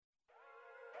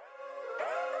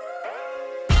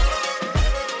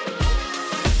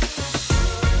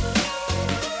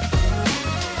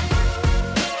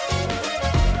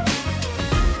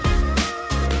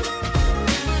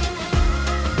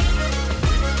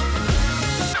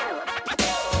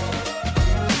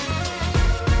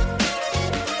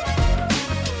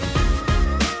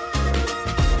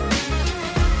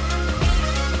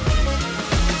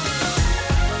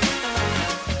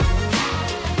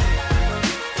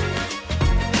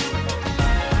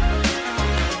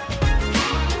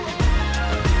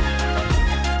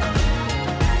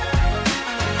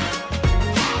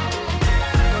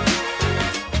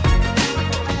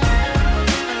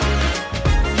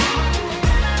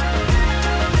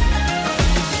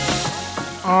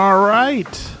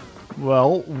right.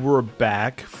 Well, we're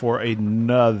back for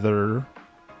another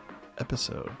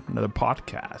episode, another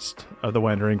podcast of the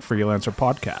Wandering Freelancer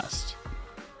podcast.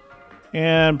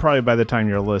 And probably by the time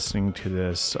you're listening to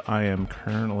this, I am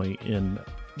currently in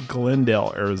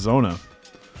Glendale, Arizona,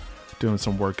 doing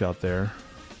some work out there.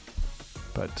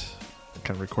 But I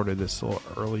kind of recorded this a little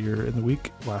earlier in the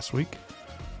week, last week.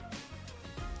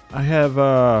 I have,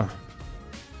 I've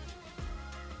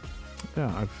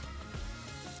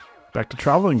back to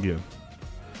traveling again.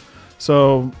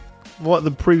 So, the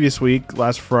previous week,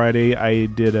 last Friday, I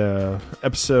did a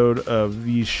episode of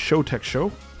the ShowTech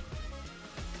show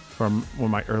from one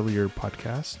of my earlier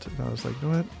podcasts, and I was like, you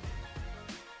know what?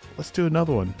 Let's do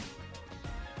another one.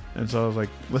 And so I was like,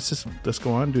 let's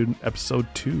go on and do episode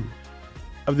 2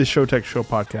 of the ShowTech show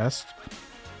podcast,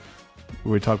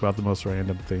 where we talk about the most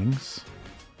random things.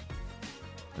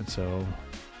 And so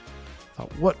I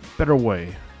thought, what better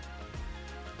way?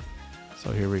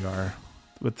 So here we are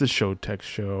with the ShowTech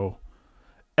show,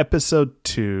 episode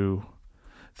 2.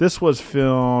 This was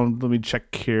filmed, let me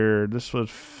check here. This was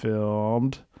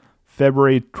filmed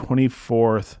February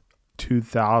 24th,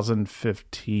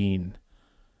 2015.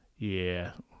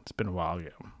 Yeah, it's been a while ago.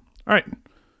 All right,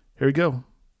 here we go.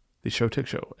 The ShowTech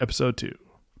show, episode 2.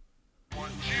 1,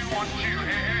 2, 1, 2,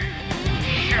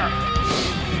 hey. Sure.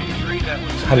 3, that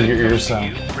was How do your ears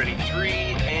sound? Ready, 3,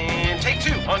 and take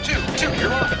 2. On 2, 2, you're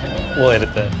live. We'll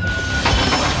edit that.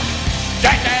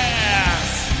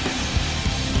 Jackass!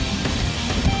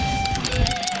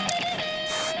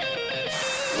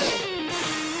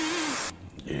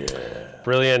 Yeah.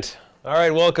 Brilliant. All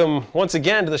right, welcome once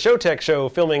again to the ShowTech show,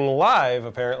 filming live,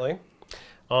 apparently,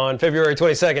 on February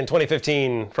 22nd,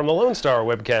 2015, from the Lone Star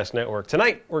Webcast Network.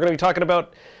 Tonight, we're going to be talking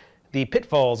about the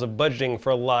pitfalls of budgeting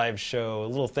for a live show,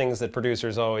 little things that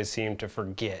producers always seem to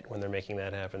forget when they're making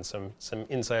that happen. Some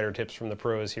insider tips from the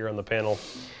pros here on the panel.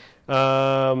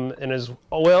 And as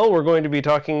well, we're going to be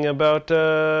talking about, we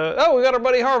got our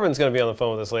buddy Harvin's going to be on the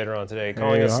phone with us later on today,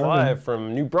 calling us Harvin. live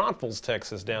from New Braunfels,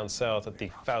 Texas, down south at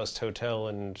the Faust Hotel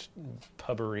and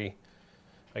Pubbery,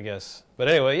 I guess. But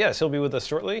anyway, yes, he'll be with us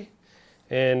shortly.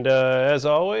 And as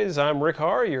always, I'm Rick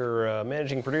Harr, your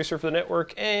managing producer for the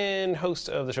network and host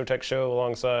of the ShowTech show,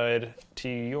 alongside, to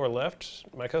your left,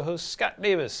 my co-host Scott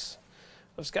Davis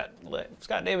of Scott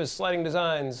Davis Sliding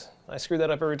Designs. I screw that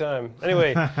up every time.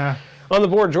 Anyway, on the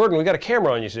board, Jordan, we got a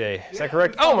camera on you today. Is that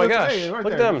correct? Oh my gosh, right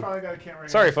look at there. them. Right.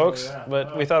 Sorry, folks,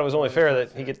 but we thought it was only fair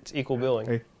that he gets equal billing.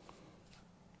 Hey.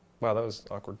 Wow, that was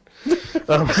awkward.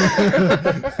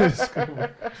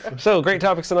 So, great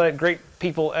topics tonight, great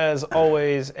people as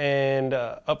always. And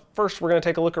up first, we're going to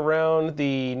take a look around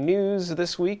the news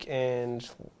this week and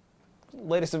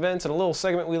latest events and a little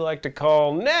segment we like to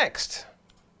call Next.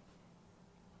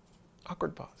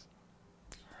 Awkward pause.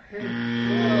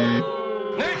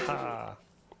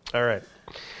 All right.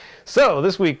 So,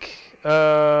 this week,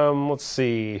 let's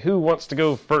see. Who wants to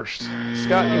go first?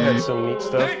 Scott, you had some neat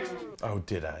stuff. Oh,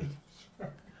 did I?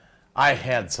 I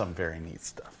had some very neat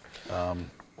stuff.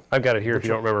 I've got it here if you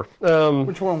don't remember.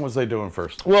 Which one was I doing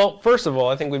first? Well, first of all,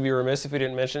 I think we'd be remiss if we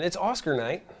didn't mention it's Oscar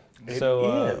night.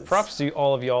 So is. props to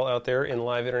all of y'all out there in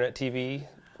live internet TV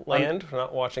land for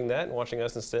not watching that and watching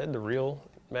us instead, the real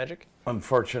magic.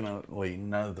 Unfortunately,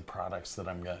 none of the products that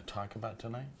I'm going to talk about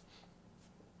tonight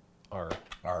Are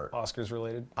Oscars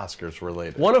related. Oscars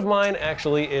related. One of mine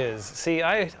actually is. See,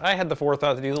 I had the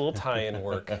forethought to do a little tie-in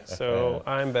work, so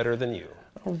I'm better than you.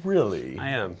 Oh, really? I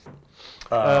am.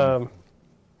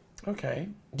 Okay.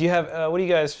 Do you have, what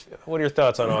are your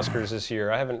thoughts on Oscars this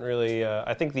year? I haven't really,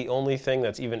 I think the only thing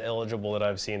that's even eligible that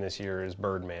I've seen this year is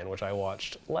Birdman, which I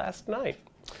watched last night.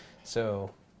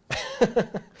 So,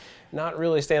 not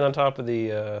really staying on top of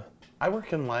the... I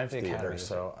work in live the theater, Academy.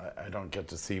 so I don't get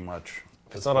to see much.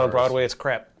 If it's not on Broadway, it's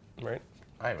crap, right?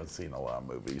 I haven't seen a lot of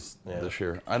movies this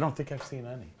year. I don't think I've seen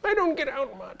any. I don't get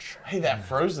out much. Hey, that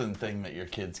Frozen thing that your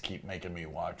kids keep making me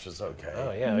watch is okay.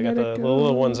 Oh, yeah, I got the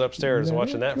little ones upstairs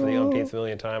watching that for the umpteenth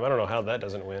millionth time. I don't know how that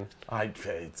doesn't win.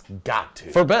 It's got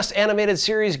to. For Best Animated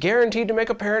Series guaranteed to make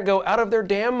a parent go out of their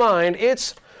damn mind,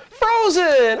 it's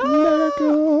Frozen!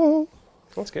 Oh!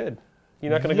 That's good.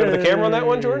 You're not going to go to the camera on that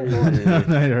one, Jordan?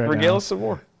 Regale us some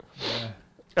more.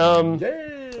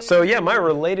 So, yeah, my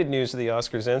related news to the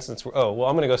Oscars instance... I'm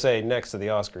going to go say next to the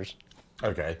Oscars.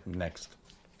 Okay, next.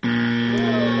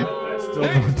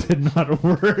 Still did not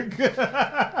work.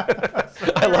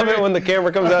 I love it when the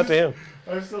camera comes out to him.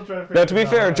 I'm still trying to figure Now, to be it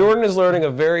fair, out. Jordan is learning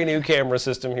a very new camera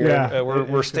system here. Yeah,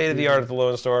 We're state-of-the-art at the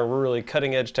Lone Star, and we're really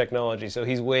cutting-edge technology, so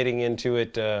he's wading into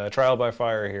it trial by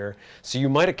fire here. So you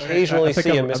might occasionally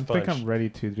see a mispunch. I think I'm ready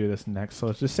to do this next, so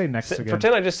let's just say next again.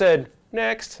 Pretend I just said,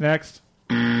 next. Next.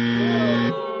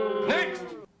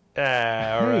 All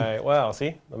right. Well,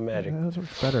 see, the magic. Yeah, that's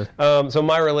much better. So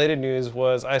my related news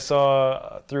was I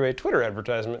saw through a Twitter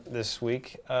advertisement this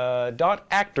week,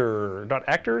 actors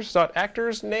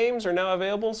names are now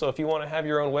available. So if you want to have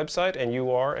your own website and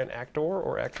you are an actor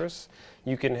or actress,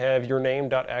 you can have your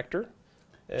name .actor.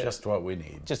 Just what we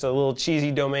need. Just a little cheesy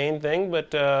domain thing,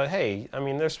 but hey, I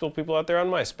mean, there's still people out there on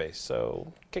MySpace,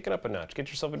 so kick it up a notch. Get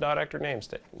yourself a .actor name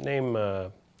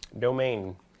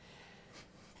domain.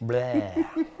 Blah.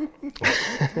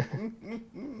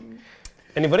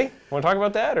 Anybody want to talk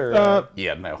about that, or?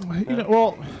 Yeah, no.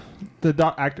 Well,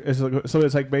 the actor is so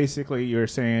it's like basically you're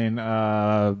saying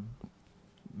some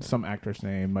actor's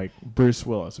name like Bruce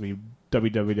Willis would be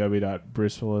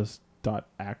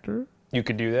www.brucewillis.actor. You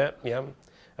could do that, yeah.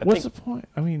 What's the point?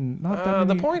 I mean, not that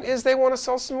many. The point is they want to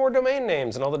sell some more domain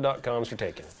names, and all the .coms are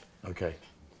taken. Okay.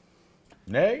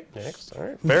 Next. All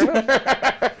right, fair enough.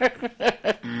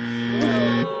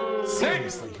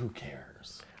 Seriously, who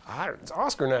cares? It's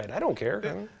Oscar night. I don't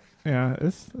care. Yeah,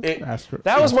 it's Oscar.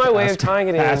 That was my way of tying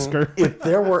it in. Oscar. If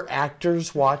there were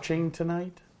actors watching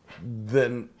tonight,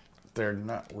 then they're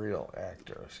not real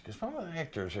actors. Because some of the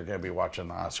actors are going to be watching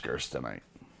the Oscars tonight.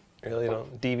 Really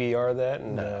don't DVR that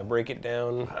and break it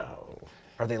down? No.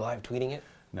 Are they live tweeting it?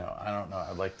 No, I don't know.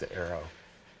 I like the arrow.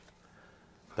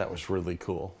 That was really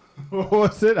cool. What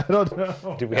was it? I don't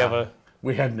know. Did we have a...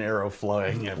 We had an arrow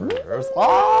flying everywhere. It was,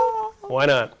 oh! Why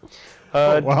not?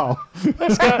 Wow.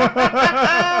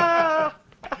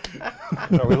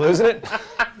 Are we losing it?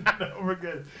 No, we're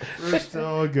good. We're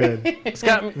still good.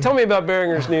 Scott, tell me about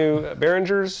Behringer's new...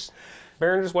 Behringer's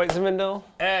White Zinfandel?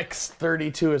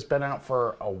 X32 has been out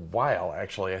for a while,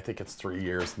 actually. I think it's 3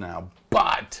 years now.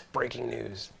 But Breaking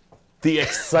news. the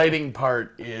exciting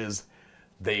part is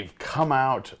they've come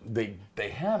out. They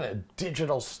had a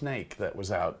digital snake that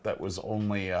was out that was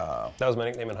only... That was my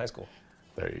nickname in high school.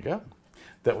 There you go.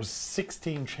 That was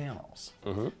 16 channels.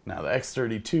 Mm-hmm. Now the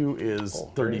X32 is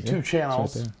 32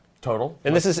 channels right there. total.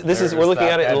 And this is we're looking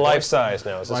at it in life size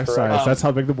now. Is this Life correct? size. That's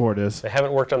how big the board is. They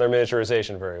haven't worked on their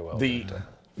miniaturization very well.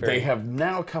 They have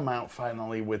now come out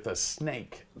finally with a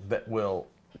snake that will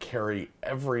carry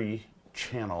every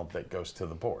channel that goes to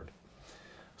the board.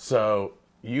 So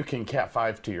you can Cat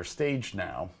 5 to your stage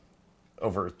now,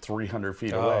 over 300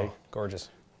 feet away. Gorgeous.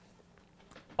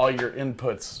 All your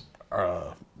inputs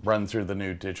run through the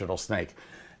new digital snake.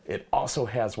 It also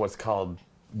has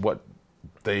what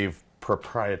they've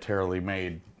proprietarily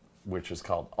made, which is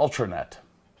called Ultranet,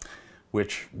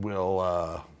 which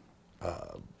will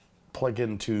plug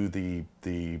into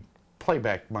the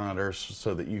playback monitors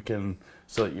so that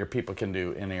your people can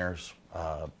do in-ears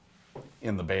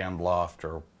in the band loft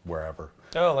or wherever.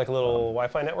 Oh, like a little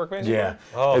Wi-Fi network, basically? Yeah.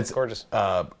 Oh, it's gorgeous.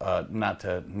 Not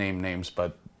to name names,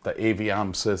 but the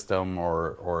Aviom system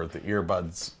or the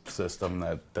earbuds system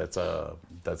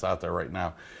that's out there right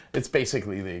now, it's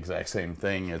basically the exact same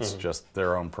thing. It's just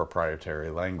their own proprietary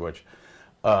language.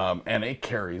 And it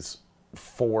carries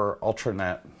 4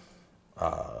 Ultranet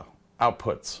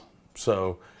outputs.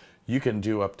 So you can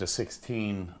do up to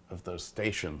 16 of those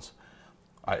stations.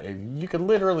 You can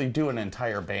literally do an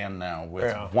entire band now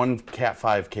with one Cat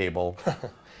 5 cable.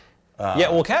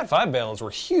 Well, Cat 5 bands were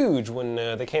huge when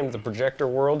they came to the projector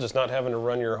world, just not having to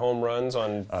run your home runs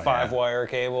on 5-wire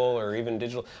cable or even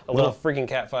digital. A little freaking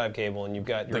Cat 5 cable, and you've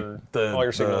got all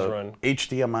your signals run.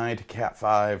 HDMI to Cat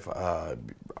 5,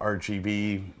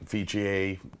 RGB,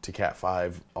 VGA to Cat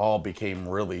 5 all became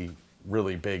really,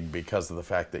 really big because of the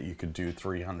fact that you could do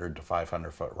 300 to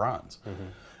 500 foot runs. Mm-hmm.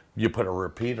 You put a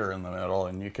repeater in the middle,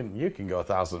 and you can go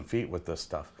 1,000 feet with this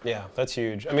stuff. Yeah, that's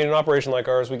huge. I mean, an operation like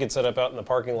ours, we could set up out in the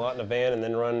parking lot in a van, and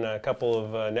then run a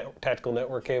couple of tactical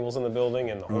network cables in the building,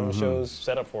 and the whole show's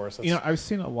set up for us. I've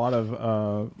seen a lot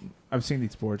of. I've seen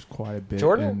these boards quite a bit.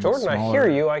 Jordan, I hear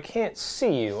you. I can't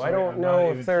see you. I don't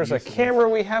know if there's a camera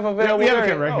we have available. We have a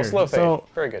camera right here. Slow fade. So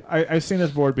very good. I've seen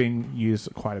this board being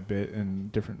used quite a bit in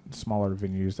different smaller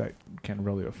venues that can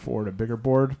really afford a bigger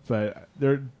board, but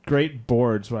they're great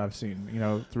boards. What I've seen,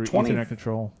 through Ethernet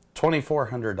control.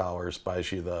 $2,400 buys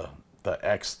you the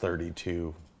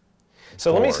X32.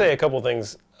 So let me say a couple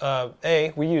things.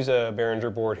 We use a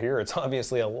Behringer board here. It's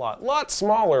obviously a lot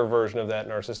smaller version of that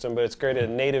in our system, but it's great a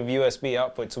native USB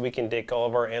output, so we can take all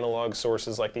of our analog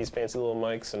sources like these fancy little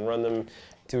mics and run them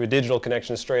to a digital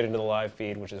connection straight into the live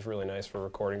feed, which is really nice for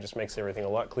recording. Just makes everything a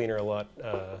lot cleaner, a lot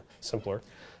simpler.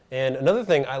 And another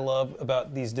thing I love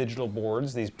about these digital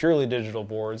boards, these purely digital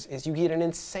boards, is you get an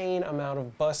insane amount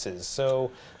of buses. So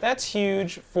that's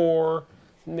huge for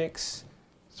mix.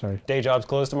 Sorry. Day job's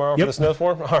closed tomorrow for the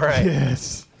snowstorm? All right.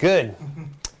 Yes. Good.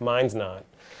 Mine's not.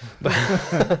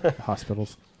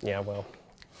 Hospitals. Yeah, well.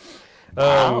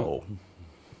 Wow.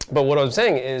 But what I'm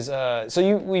saying is,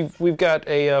 we've got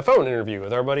a phone interview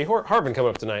with our buddy Harbin coming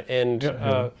up tonight,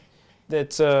 and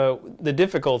that's the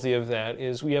difficulty of that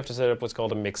is we have to set up what's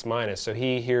called a mix minus. So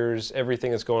he hears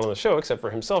everything that's going on the show except for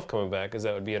himself coming back, because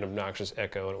that would be an obnoxious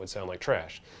echo and it would sound like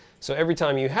trash. So every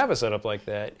time you have a setup like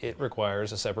that, it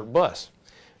requires a separate bus.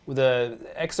 With the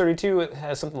X32, it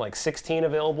has something like 16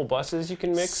 available buses you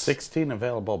can mix. 16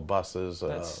 available buses.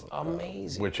 That's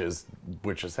amazing. Which is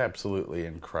absolutely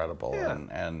incredible. Yeah.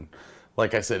 And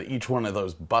like I said, each one of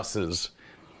those buses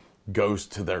goes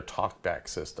to their talkback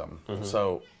system. Mm-hmm.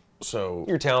 So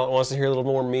Your talent wants to hear a little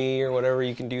more me or whatever,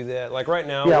 you can do that. Like right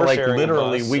now, yeah, we're like sharing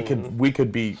literally, a bus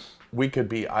we could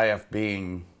be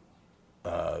IFBing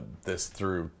this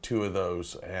through two of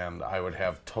those, and I would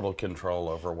have total control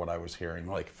over what I was hearing.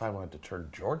 Like if I wanted to turn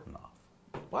Jordan off.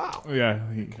 Wow. Yeah,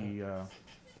 he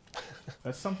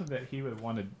that's something that he would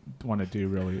want to do.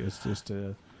 Really, is just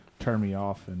to turn me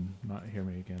off and not hear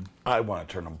me again. I want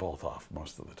to turn them both off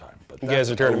most of the time. But You guys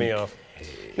are turning me off.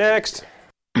 Next.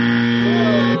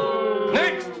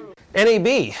 Next! NAB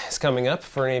is coming up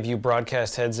for any of you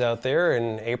broadcast heads out there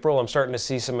in April. I'm starting to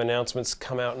see some announcements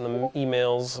come out in the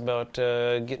emails about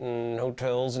getting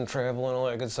hotels and travel and all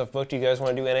that good stuff. Both, do you guys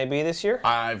want to do NAB this year?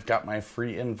 I've got my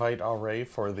free invite already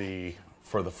for the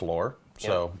floor,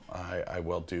 so I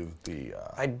will do the.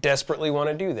 I desperately want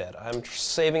to do that. I'm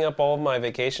saving up all of my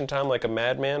vacation time like a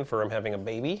madman for having a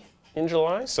baby in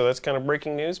July, so that's kind of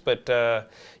breaking news. But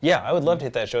yeah, I would love to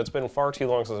hit that show. It's been far too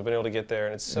long since I've been able to get there,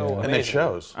 and it's so amazing. And it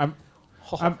shows. I'm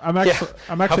actually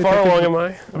How far along am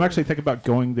I? I'm actually thinking about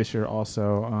going this year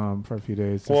also for a few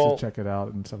days just to check it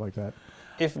out and stuff like that.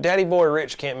 If Daddy Boy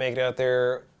Rich can't make it out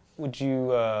there, would you?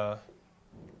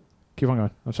 Keep on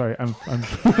going. I'm sorry.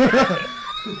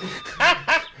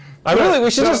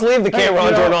 We should just leave the camera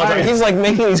on Jordan all the time. He's like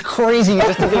making these crazy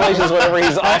gesticulations whenever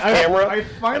he's off camera. I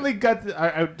finally got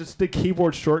I just did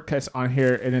keyboard shortcuts on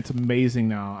here, and it's amazing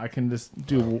now. I can just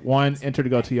do one enter to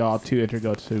go to y'all, two enter to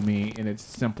go to me, and it's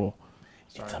simple.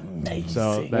 It's amazing.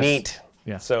 So that's, Neat.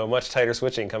 Yeah. So much tighter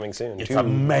switching coming soon. It's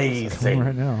amazing.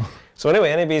 right now. So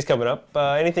anyway, NAB's coming up.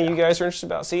 Anything you guys are interested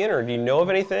about seeing, or do you know of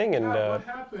anything? And What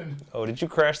happened? oh, did you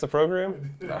crash the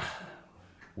program?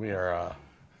 We are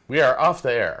off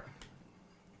the air.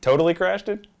 Totally crashed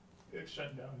it? It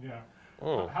shut down. Yeah.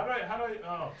 How do I?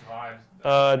 Oh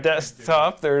God.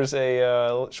 Desktop. There's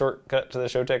a shortcut to the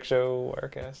ShowTech Show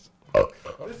Wirecast.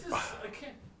 This is. I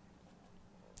can't.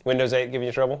 Windows 8 giving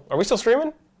you trouble? Are we still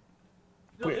streaming?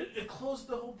 No, it closed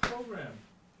the whole program.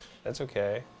 That's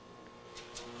okay.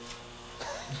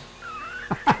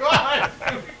 God.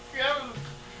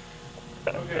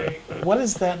 Okay. What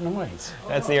is that noise?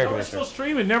 That's the air We're conditioner. still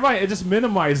streaming. Never mind. It just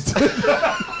minimized.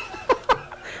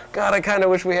 God, I kind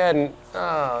of wish we hadn't.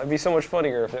 It'd be so much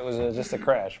funnier if it was just a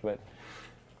crash. But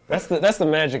that's the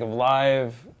magic of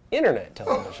live internet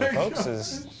television, folks.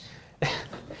 Is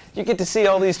you get to see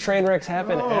all these train wrecks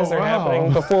happen as they're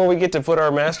happening before we get to put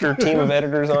our master team of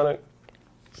editors on it.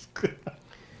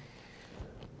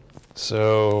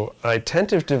 So I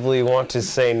tentatively want to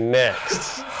say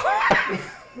next.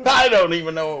 I don't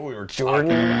even know what we were talking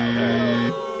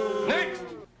about. Next!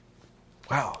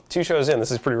 Wow, 2 shows in.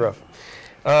 This is pretty rough.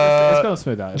 It's going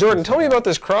smooth out. Jordan, tell me about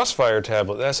this Crossfire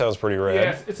tablet. That sounds pretty rad.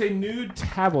 Yes, it's a new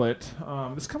tablet.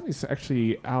 This company's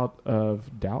actually out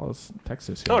of Dallas,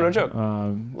 Texas. Here. Oh, no joke.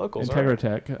 Locals. Locals,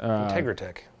 Integratech.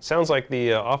 Integratech. Sounds like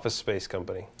the Office Space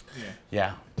company.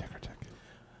 Yeah. Integratech.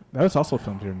 That was also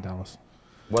filmed here in Dallas.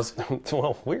 Was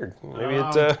Well, weird. Maybe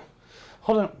it.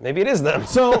 hold on. Maybe it is them.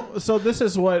 So this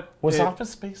is what Was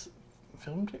Office Space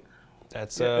filmed here?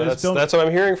 That's was filmed- that's what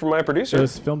I'm hearing from my producer. It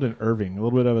was filmed in Irving. A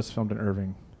little bit of it's filmed in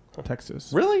Irving,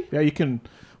 Texas. Really? Yeah, you can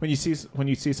when you see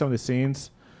some of the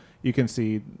scenes, you can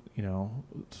see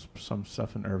some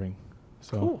stuff in Irving.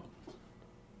 So. Cool.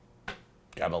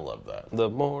 Gotta love that. The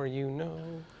more you know.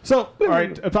 So, all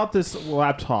right, about this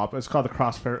laptop, it's called the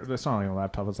Crossfire. It's not only a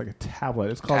laptop; it's like a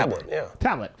tablet. It's called Tablet, yeah.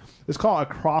 Tablet. It's called a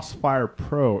Crossfire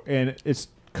Pro, and it's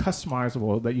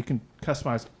customizable. That you can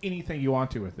customize anything you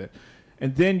want to with it,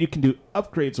 and then you can do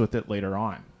upgrades with it later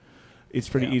on. It's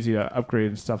pretty easy to upgrade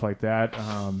and stuff like that.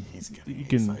 He's getting you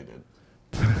can. excited.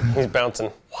 He's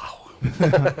bouncing. Wow.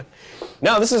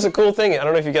 No, this is a cool thing. I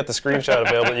don't know if you got the screenshot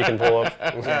available that you can pull up.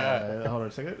 Hold on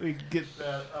a second. We get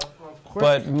that up real quick.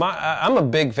 But I'm a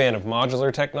big fan of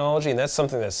modular technology, and that's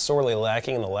something that's sorely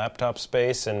lacking in the laptop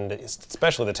space, and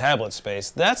especially the tablet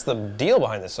space. That's the deal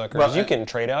behind this sucker, is you can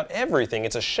trade out everything.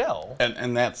 It's a shell.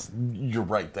 And that's, you're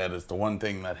right, that is the one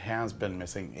thing that has been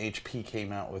missing. HP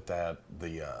came out with that,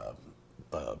 the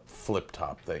flip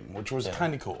top thing, which was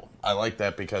kind of cool. I like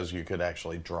that because you could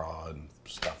actually draw and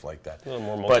stuff like that. A little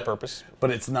more multi-purpose.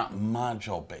 But it's not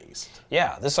module based.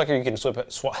 Yeah, this sucker you can swap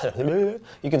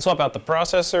you can swap out the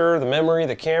processor, the memory,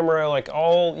 the camera, like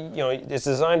all, it's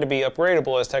designed to be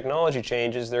upgradable as technology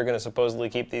changes. They're going to supposedly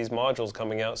keep these modules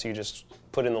coming out, so you just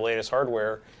put in the latest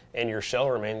hardware and your shell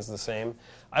remains the same.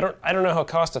 I don't know how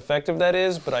cost effective that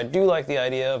is, but I do like the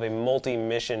idea of a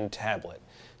multi-mission tablet.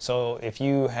 So if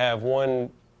you have one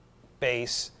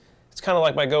base, it's kind of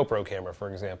like my GoPro camera,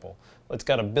 for example. It's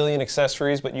got a billion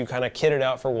accessories, but you kind of kit it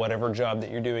out for whatever job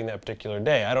that you're doing that particular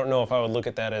day. I don't know if I would look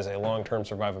at that as a long-term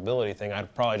survivability thing.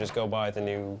 I'd probably just go buy the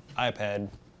new iPad,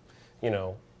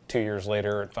 2 years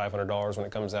later at $500 when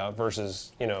it comes out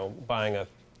versus, buying a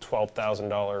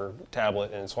 $12,000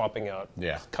 tablet and swapping out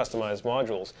customized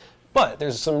modules. But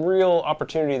there's some real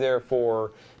opportunity there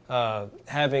for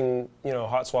having,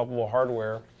 hot swappable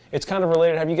hardware. It's kind of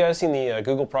related. Have you guys seen the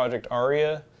Google Project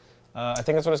Aria? I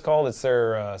think that's what it's called. It's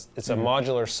their it's a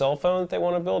modular cell phone that they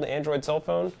want to build, an Android cell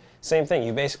phone. Same thing.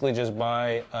 You basically just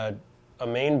buy a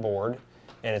main board,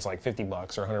 and it's like $50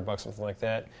 or $100, something like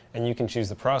that. And you can choose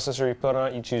the processor you put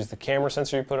on it, you choose the camera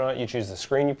sensor you put on it, you choose the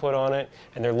screen you put on it,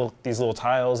 and they're these little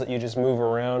tiles that you just move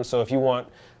around. So if you want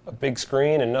a big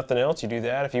screen and nothing else, you do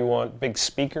that. If you want big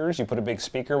speakers, you put a big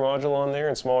speaker module on there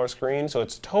and smaller screen. So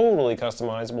it's totally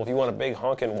customizable. If you want a big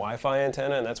honking Wi-Fi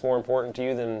antenna, and that's more important to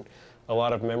you than a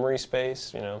lot of memory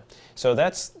space, So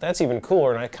that's even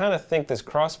cooler, and I kind of think this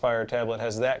Crossfire tablet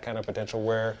has that kind of potential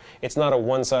where it's not a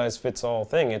one-size-fits-all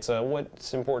thing. It's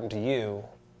what's important to you.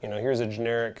 Here's a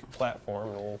generic platform,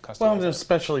 and we'll customize Well, it.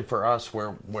 especially for us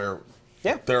where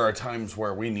Yeah. there are times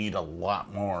where we need a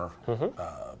lot more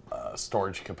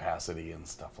storage capacity and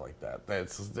stuff like that.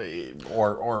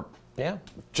 Or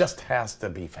just has to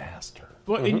be faster.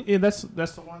 Well, and that's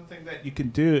the one thing that you can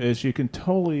do is you can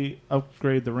totally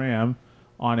upgrade the RAM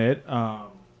on it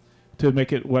to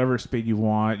make it whatever speed you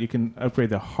want. You can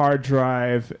upgrade the hard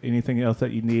drive, anything else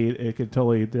that you need. It could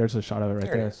totally. There's a shot of it right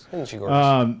there. It is. Isn't she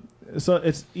gorgeous? So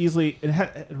it's easily.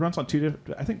 It runs on two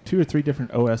or three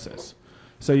different OSs.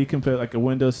 So you can put like a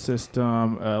Windows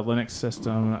system, a Linux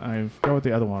system. I forgot what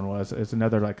the other one was. It's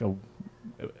another like a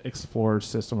Explorer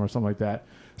system or something like that.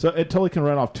 So it totally can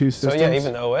run off two systems. So yeah,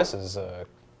 even the OS is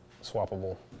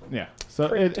swappable. Yeah. So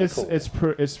Cool.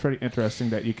 it's pretty interesting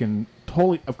that you can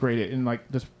totally upgrade it and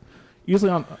like just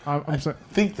usually on. I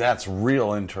think that's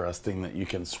real interesting that you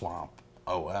can swap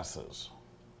OSs.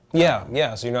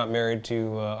 Yeah. So you're not married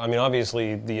to.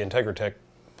 Obviously the Integratech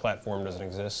platform doesn't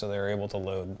exist, so they're able to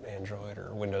load Android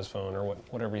or Windows Phone or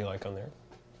whatever you like on there.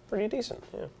 Pretty decent.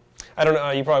 Yeah. I don't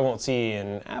know. You probably won't see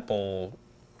an Apple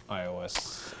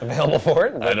iOS available for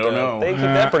it. But, I don't know. They keep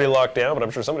that pretty locked down, but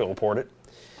I'm sure somebody will port it.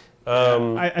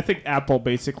 I think Apple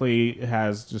basically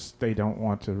has they don't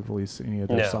want to release any of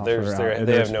their software out.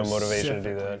 They have no motivation to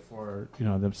do that for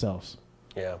themselves.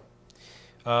 Yeah.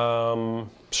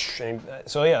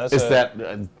 So yeah,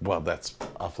 that's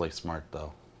awfully smart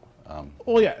though.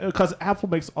 Well, yeah, because Apple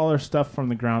makes all their stuff from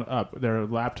the ground up. Their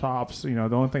laptops,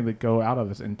 the only thing that go out of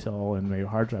is Intel and maybe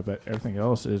hard drive, but everything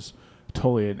else is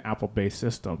totally an Apple-based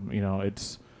system.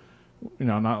 It's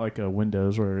not like a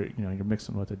Windows where you're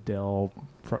mixing with a Dell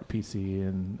PC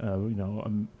and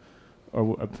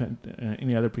or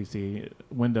any other PC.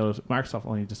 Windows, Microsoft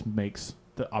only just makes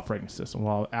the operating system,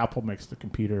 while Apple makes the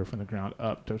computer from the ground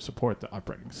up to support the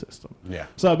operating system. Yeah.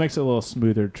 So it makes it a little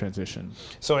smoother transition.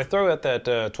 So I throw at that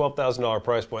 $12,000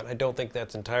 price point. I don't think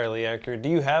that's entirely accurate. Do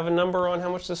you have a number on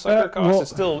how much this sucker costs?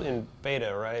 It's still in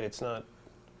beta, right? It's not.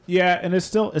 Yeah, and it's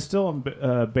still in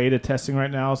beta testing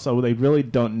right now, so they really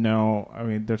don't know. I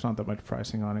mean, there's not that much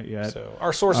pricing on it yet. So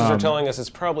our sources are telling us it's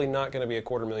probably not going to be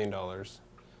 $250,000.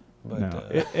 But,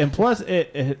 no. And plus,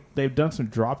 they've done some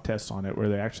drop tests on it where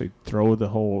they actually throw the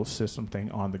whole system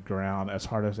thing on the ground as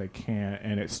hard as they can,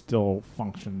 and it still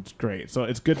functions great. So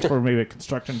it's good for maybe a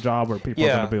construction job where people are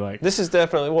going to be like... This is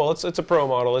definitely... Well, it's a pro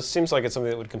model. It seems like it's something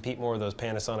that would compete more with those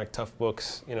Panasonic Tough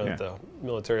Books, that the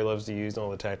military loves to use in all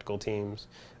the tactical teams.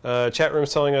 Chat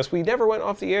room's telling us we never went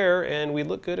off the air, and we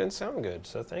look good and sound good.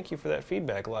 So thank you for that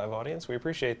feedback, live audience. We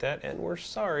appreciate that, and we're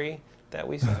sorry that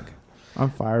we suck. I'm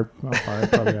fired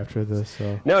probably after this.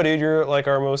 So. No, dude, you're like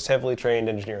our most heavily trained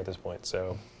engineer at this point,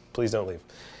 so please don't leave.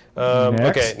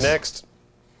 Next. Okay, next.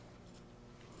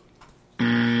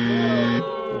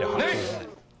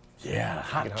 Yeah,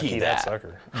 hotkey that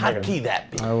sucker. Hotkey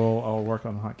that. I'll work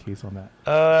on hotkeys on that.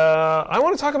 I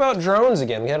want to talk about drones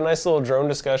again. We had a nice little drone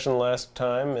discussion last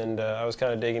time, and I was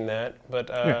kind of digging that.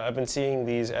 But I've been seeing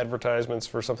these advertisements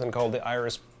for something called the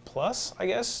Iris Plus, I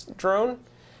guess, drone.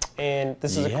 And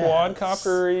this is a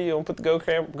quadcopter. You put the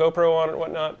GoPro on it and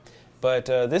whatnot. But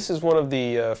this is one of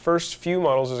the first few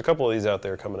models. There's a couple of these out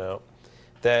there coming out.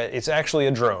 That it's actually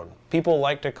a drone. People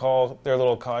like to call their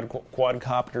little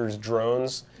quadcopters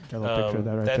drones. Got a little picture of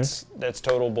that right That's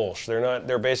total bullshit. They're not.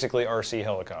 They're basically RC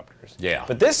helicopters. Yeah.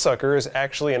 But this sucker is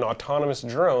actually an autonomous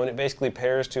drone. It basically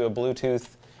pairs to a Bluetooth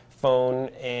phone,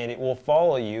 and it will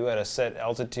follow you at a set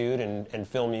altitude and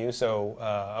film you. So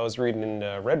I was reading in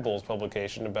Red Bull's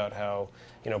publication about how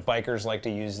bikers like to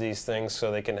use these things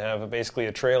so they can have basically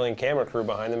a trailing camera crew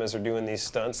behind them as they're doing these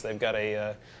stunts. They've got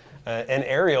an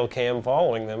aerial cam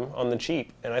following them on the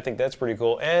cheap, and I think that's pretty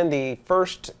cool. And the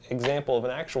first example of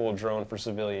an actual drone for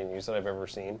civilian use that I've ever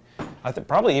seen. I think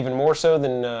probably even more so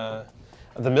than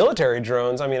the military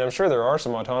drones. I mean, I'm sure there are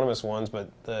some autonomous ones,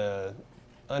 but the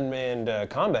unmanned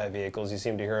combat vehicles you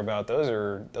seem to hear about, those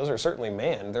are certainly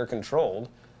manned. They're controlled.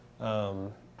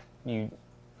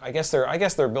 I guess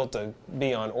they're built to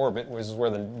be on orbit, which is where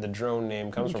the drone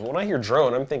name comes from. When I hear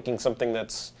drone, I'm thinking something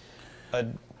that's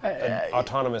an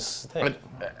autonomous thing.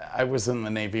 But I was in the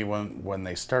Navy when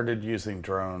they started using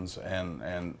drones,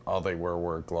 and all they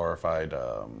were glorified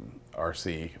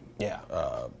RC. Yeah.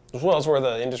 Well, that's where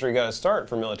the industry got a start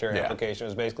for military application. It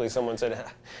was basically someone said,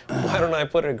 why don't I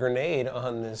put a grenade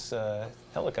on this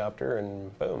helicopter,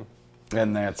 and boom.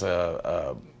 And that's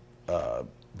the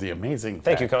amazing.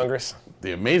 Thank you, Congress.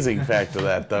 The amazing fact of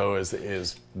that, though,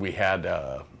 is we had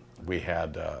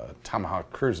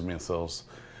Tomahawk cruise missiles,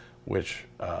 which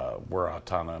were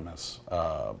autonomous.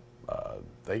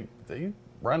 They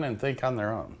run and think on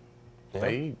their own. Yeah.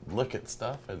 They look at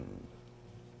stuff and.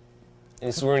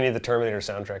 This is where we need the Terminator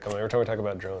soundtrack coming. Every time we talk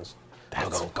about drones.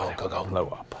 That's go, go, go, go, blow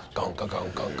up. Go, go, go,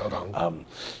 go, go, go.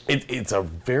 It's a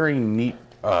very neat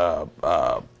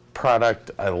product.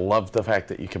 I love the fact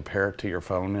that you can pair it to your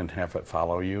phone and have it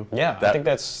follow you. Yeah, I think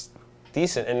that's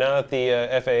decent. And now that the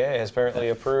FAA has apparently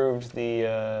approved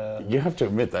the... you have to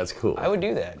admit that's cool. I would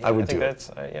do that. Yeah, I would think do that's,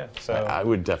 it. So. I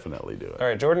would definitely do it. All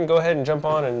right, Jordan, go ahead and jump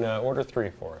on and order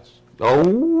 3 for us.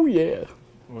 Oh, yeah.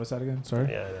 What was that again?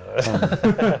 Sorry. Yeah, I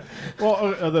know.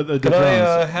 Well, the Can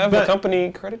I have a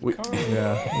company credit card?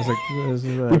 Yeah. It's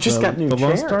like, we just got new the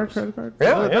Lone chairs. Star credit card?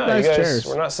 Yeah, They're nice you guys, chairs.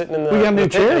 we're not sitting in the... We got new the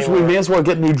pit chairs. We anymore. may as well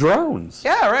get new drones.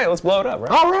 Yeah, right. Let's blow it up, right?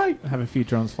 All right. Have a few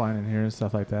drones flying in here and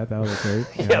stuff like that. That would be great.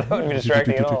 Yeah, that wouldn't be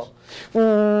distracting at all.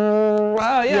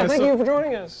 Thank you for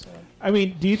joining us. I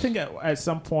mean, do you think at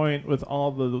some point, with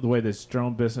all the way this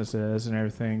drone business is and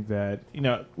everything, that,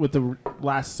 with the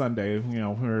last Sunday,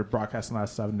 when we were broadcasting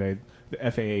last Sunday, the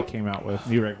FAA came out with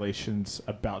new regulations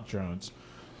about drones.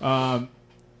 I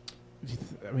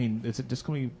mean, is it just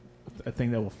going to be a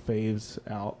thing that will phase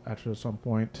out after some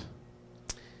point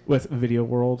with video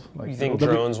world? Like, you think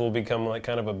drones will become like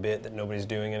kind of a bit that nobody's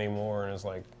doing anymore, and it's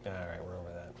like, all right, we're over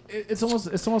that. It's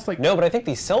almost like no, but I think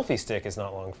the selfie stick is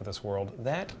not long for this world.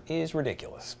 That is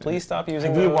ridiculous. Please stop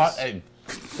using those. I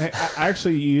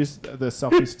actually used the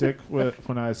selfie stick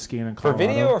when I was skiing in Colorado. For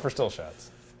video or for still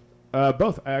shots?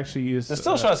 Both. I actually used the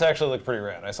still shots. Actually look pretty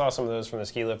rad. I saw some of those from the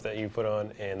ski lift that you put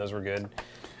on, and those were good.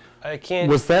 I can't.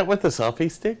 Was that with the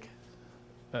selfie stick?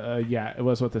 Yeah, it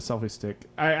was with the selfie stick.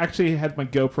 I actually had my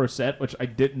GoPro set, which I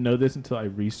didn't know this until I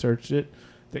researched it,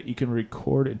 that you can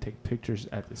record and take pictures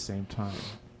at the same time.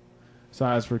 So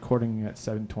I was recording at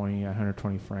 720,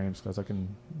 120 frames because I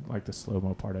can like the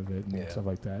slow-mo part of it and stuff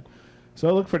like that. So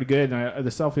it looked pretty good. And the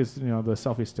selfies, the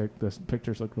selfie stick, the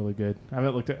pictures look really good. I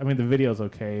haven't looked at. I mean, the video's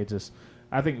okay.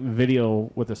 I think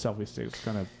video with the selfie stick is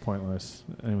kind of pointless.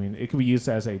 I mean, it could be used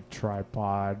as a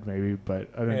tripod maybe, but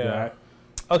other than that.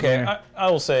 Okay, I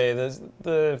will say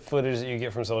the footage that you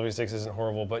get from selfie sticks isn't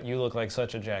horrible, but you look like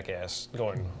such a jackass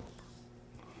going.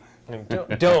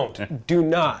 Do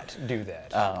not do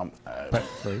that. But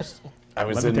first, I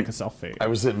was let me take a selfie. I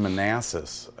was in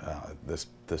Manassas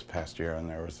this past year, and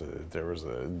there was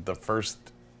the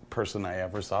first person I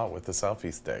ever saw with the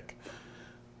selfie stick.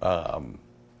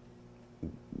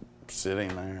 Sitting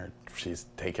there, she's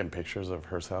taking pictures of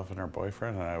herself and her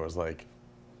boyfriend, and I was like,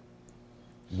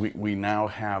 we now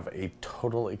have a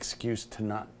total excuse to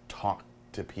not talk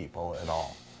to people at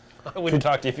all. I wouldn't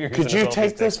talk to you if you're using Could you a selfie take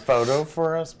stick. this photo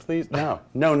for us, please?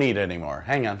 No need anymore.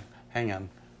 Hang on.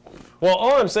 Well,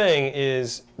 all I'm saying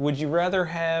is, would you rather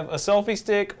have a selfie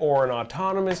stick or an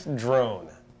autonomous drone?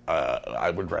 I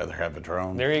would rather have a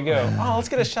drone. There you go. Oh, let's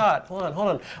get a shot. Hold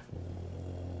on.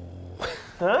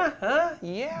 Huh?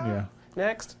 Yeah.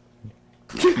 Next.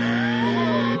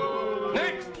 Next!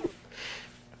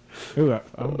 Ooh,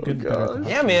 I'm getting better at that.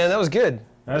 Yeah, man, that was good.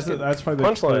 That's probably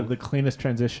Punchline. the cleanest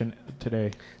transition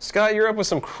today. Scott, you're up with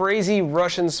some crazy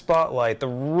Russian spotlight. The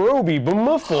Roby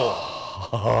Bemuffle.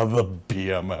 Oh, the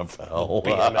BMFL.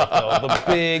 BMFL, the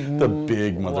big the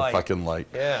big motherfucking light.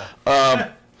 Yeah.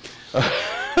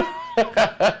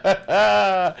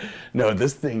 No,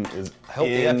 this thing is I hope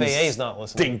the FAA is not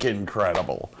listening. stinking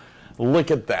incredible.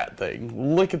 Look at that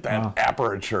thing. Look at that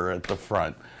aperture at the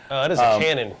front. That is a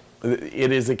cannon.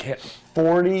 It is a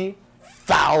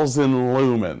 40,000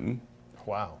 lumen.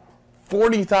 Wow.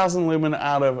 40,000 lumen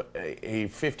out of a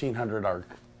 1500 arc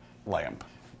lamp.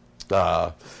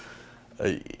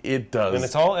 It does. And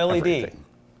it's all LED. everything.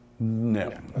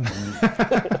 No.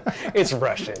 It's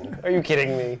Russian. Are you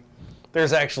kidding me?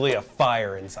 There's actually a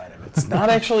fire inside of it. It's not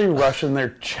actually Russian,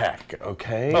 they're Czech,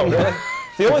 okay? Oh, really?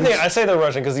 The only thing, I say they're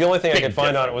Russian because the only thing I Big could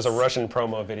find on it was a difference. Russian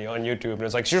promo video on YouTube, and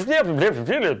it's like,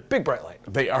 big bright light.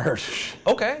 They are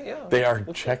Okay, yeah. They are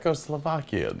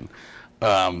Czechoslovakian.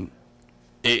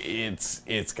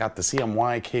 It's got the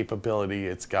CMY capability.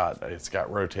 It's got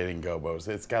rotating gobos.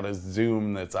 It's got a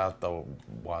zoom that's out the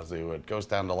wazoo. It goes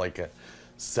down to like a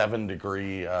 7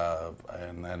 degree,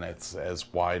 and then it's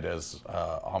as wide as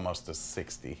almost a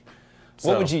 60. So,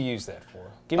 What would you use that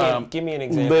for? Give me an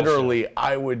example. literally,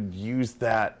 I would use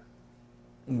that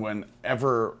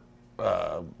whenever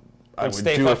I would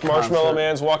Stay do a Puft Marshmallow concert.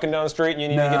 Man's walking down the street and you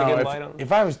need to get a good light on.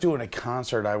 If I was doing a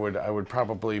concert, I would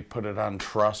probably put it on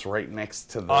truss right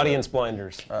next to the Audience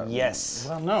blinders. Yes.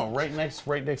 Well, no, right next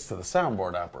to the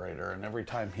soundboard operator, and every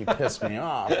time he pissed me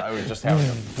off, I would just have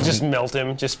him. Just melt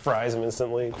him, just fries him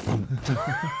instantly.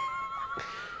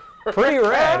 Pretty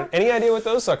rad. Any idea what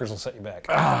those suckers will set you back?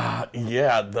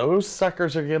 Yeah, those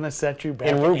suckers are gonna set you back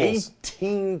In rubles.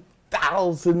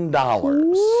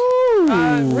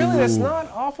 $18,000. Really, that's not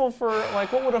awful for,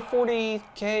 like, what would a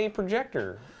 40K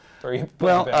projector throw you back?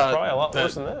 Probably a lot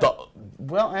worse than that.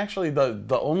 Actually,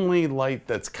 the only light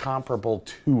that's comparable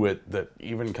to it that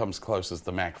even comes close is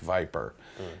the Mac Viper,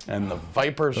 and the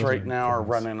Vipers right now are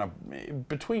running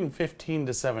between $15,000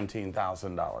 to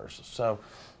 $17,000. So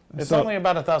it's only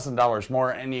about $1,000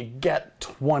 more, and you get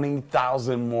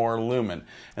 20,000 more lumen.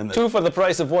 And the Two for the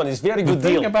price of one is very good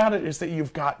thing deal. about it is that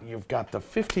you've got the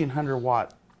 1500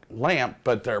 watt lamp,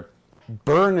 but they're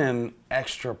burning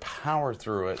extra power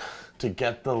through it to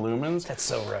get the lumens. That's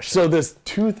so Russian. So this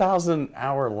 2,000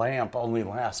 hour lamp only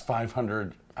lasts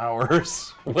 500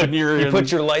 hours when you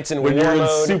put your lights in when war you're in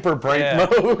mode. super bright Yeah.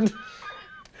 mode.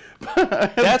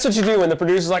 That's what you do when the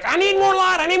producer's like, I need more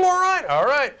light, I need more light. All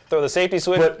right, throw the safety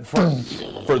switch. But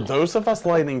for those of us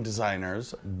lighting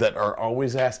designers that are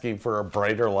always asking for a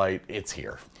brighter light, it's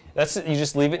here. That's it. You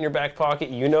just leave it in your back pocket.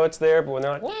 You know it's there, but when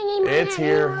they're like, It's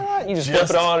here. you just flip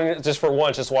it on and just for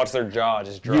once, just watch their jaw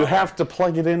just drop. You have to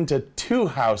plug it into 2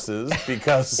 houses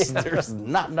because there's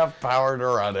not enough power to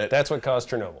run it. That's what caused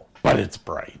Chernobyl. But it's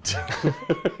bright.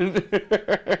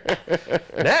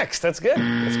 Next, that's good.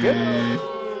 That's good.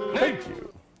 Thank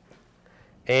you.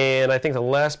 And I think the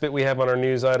last bit we have on our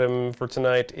news item for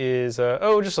tonight is,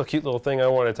 just a cute little thing. I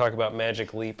want to talk about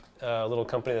Magic Leap, a little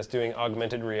company that's doing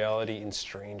augmented reality in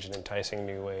strange and enticing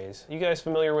new ways. You guys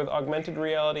familiar with augmented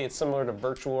reality? It's similar to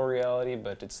virtual reality,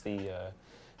 but it's the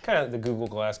kind of the Google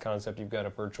Glass concept. You've got a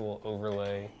virtual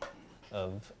overlay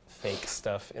of fake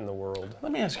stuff in the world.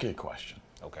 Let me ask you a question.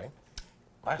 Okay.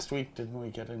 Last week, didn't we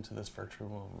get into this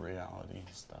virtual reality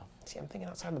stuff? See, I'm thinking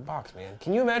outside the box, man.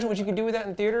 Can you imagine what you could do with that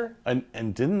in theater? And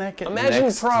didn't that get Imagine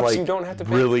next, props like, you don't have to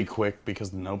pay. really quick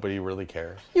because nobody really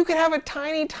cares? You could have a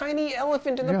tiny, tiny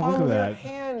elephant in the Yeah, palm look of at your that.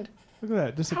 hand. Look at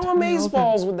that. Just a How tiny elephant.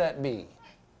 amazeballs would that be?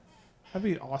 That'd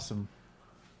be awesome.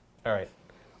 All right.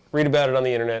 Read about it on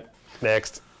the internet.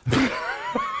 Next.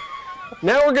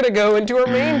 Now we're going to go into our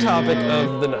main topic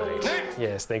of the night.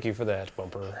 Yes, thank you for that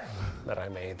bumper that I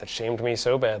made that shamed me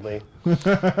so badly.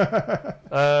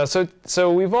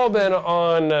 So we've all been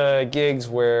on gigs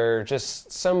where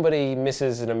just somebody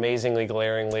misses an amazingly,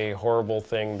 glaringly horrible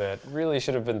thing that really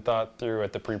should have been thought through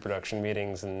at the pre-production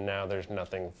meetings, and now there's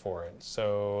nothing for it.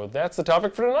 So that's the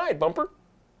topic for tonight, bumper.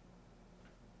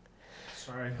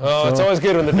 Sorry. Oh, it's always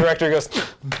good when the director goes,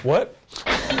 what?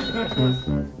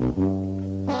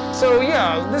 So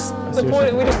yeah, the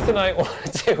point we just tonight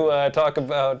wanted to talk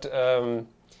about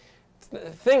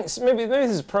things. Maybe this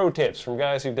is pro tips from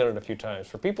guys who've done it a few times.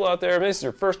 For people out there, maybe this is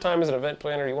your first time as an event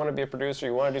planner. You want to be a producer.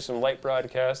 You want to do some light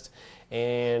broadcast,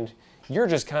 and you're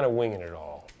just kind of winging it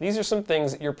all. These are some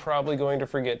things that you're probably going to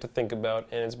forget to think about,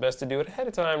 and it's best to do it ahead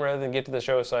of time rather than get to the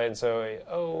show site and say,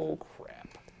 "Oh crap."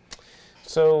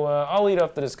 So I'll lead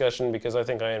off the discussion because I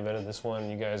think I invented this one.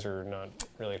 You guys are not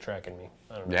really tracking me.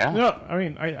 I don't know. Yeah. No, I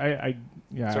mean, I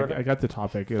Sort of. I got the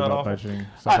topic Not about awful. budgeting.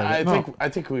 Stuff like that. I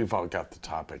think we've all got the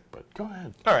topic, but go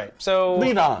ahead. All right, so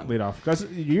Lead on. Lead off, because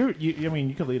you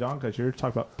can lead on because you're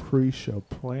talking about pre-show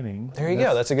planning. there you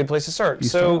go. That's a good place to start. You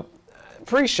So start.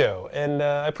 pre-show, and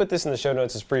I put this in the show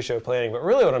notes as pre-show planning, but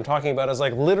really what I'm talking about is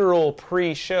like literal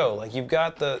pre-show. Like you've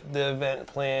got the event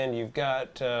planned, you've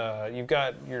got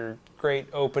your great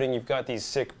opening, you've got these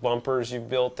sick bumpers you've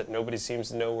built that nobody seems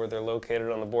to know where they're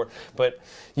located on the board, but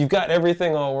you've got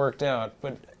everything all worked out.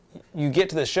 But you get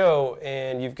to the show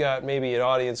and you've got maybe an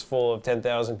audience full of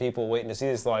 10,000 people waiting to see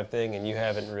this live thing, and you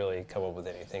haven't really come up with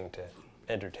anything to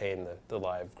entertain the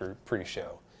live group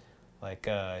pre-show. Like,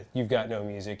 you've got no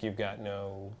music, you've got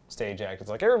no stage act. It's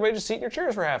like, everybody just sit in your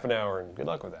chairs for half an hour, and good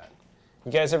luck with that.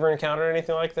 You guys ever encountered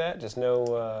anything like that? Just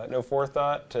no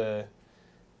forethought to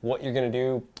what you're going to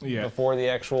do before the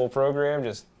actual program?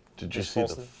 Did you see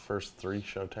the first 3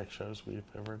 ShowTech shows we've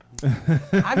ever done?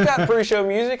 I've got pre-show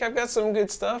music. I've got some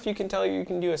good stuff. You can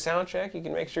do a sound check. You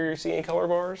can make sure you're seeing color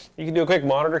bars. You can do a quick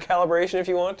monitor calibration if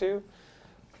you want to.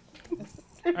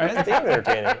 That's damn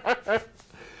entertaining.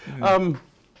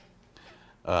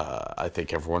 I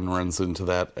think everyone runs into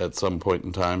that at some point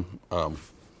in time. How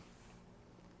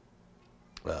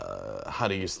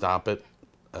do you stop it?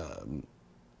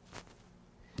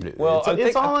 Well,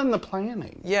 it's all in the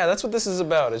planning. Yeah, that's what this is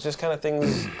about. It's just kind of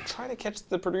things. Try to catch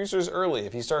the producers early.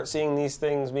 If you start seeing these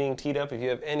things being teed up, if you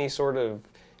have any sort of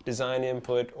design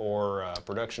input or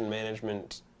production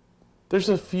management. There's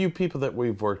a few people that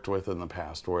we've worked with in the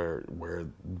past where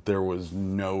there was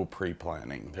no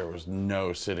pre-planning. There was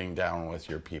no sitting down with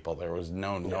your people. There was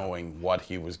no knowing what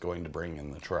he was going to bring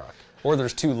in the truck. Or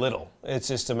there's too little. It's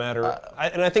just a matter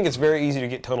and I think it's very easy to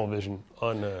get tunnel vision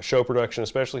on show production,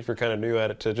 especially if you're kind of new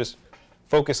at it, to just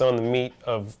focus on the meat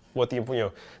of what the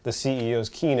CEO's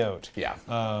keynote. Yeah.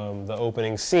 The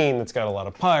opening scene that's got a lot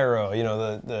of pyro.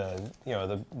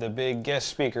 The big guest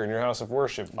speaker in your house of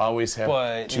worship. Always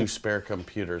have 2 spare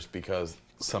computers because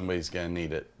somebody's going to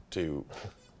need it to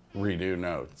redo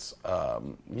notes.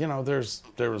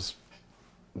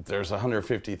 There's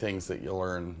 150 things that you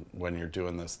learn when you're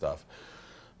doing this stuff.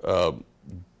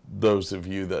 Those of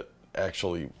you that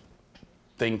actually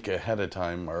think ahead of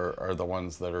time are the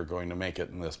ones that are going to make it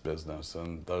in this business,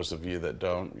 and those of you that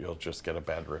don't, you'll just get a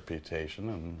bad reputation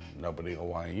and nobody will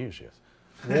want to use you.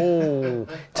 Whoa!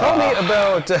 Tell me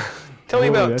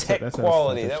about tech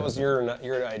quality. That was your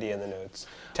idea in the notes.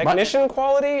 Technician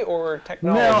quality or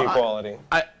technology quality?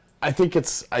 I think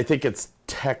it's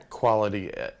tech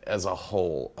quality as a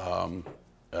whole. On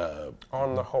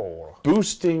the whole,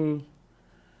 boosting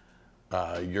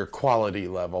your quality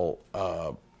level.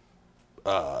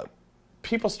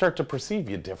 People start to perceive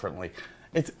you differently.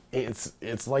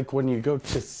 It's like when you go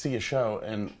to see a show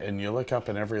and you look up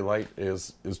and every light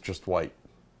is just white.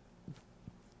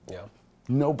 Yeah.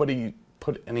 Nobody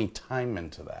put any time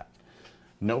into that.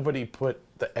 Nobody put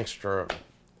the extra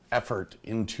effort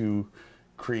into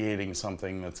creating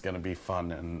something that's going to be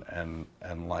fun and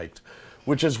liked,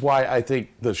 which is why I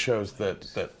think the shows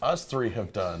that us 3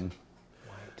 have done.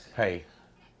 Hey.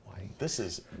 This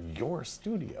is your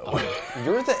studio.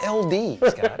 You're the LD,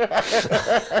 Scott.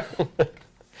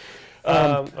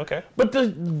 Okay. But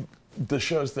the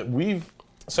shows that we've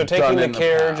taking the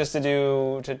care past, just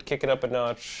to kick it up a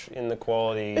notch in the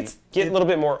quality, get a little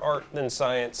bit more art than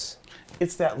science.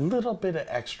 It's that little bit of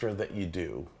extra that you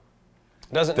do.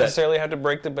 Doesn't necessarily have to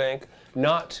break the bank,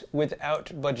 not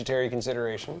without budgetary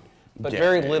consideration, but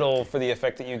very little for the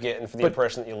effect that you get and for the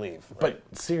impression that you leave. Right? But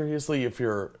seriously, if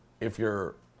you're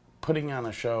putting on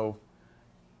a show,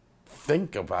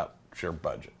 think about your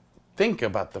budget. Think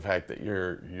about the fact that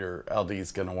your LD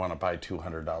is going to want to buy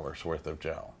 $200 worth of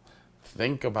gel.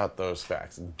 Think about those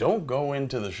facts. Don't go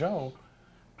into the show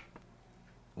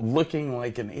looking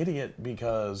like an idiot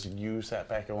because you sat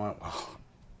back and went, oh,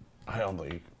 I'm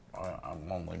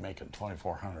only making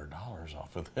 $2,400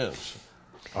 off of this.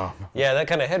 Yeah, that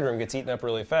kind of headroom gets eaten up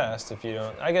really fast if you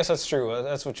don't. I guess that's true.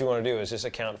 That's what you want to do, is just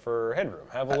account for headroom.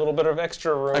 Have a little bit of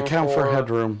extra room. Account for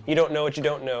headroom. You don't know what you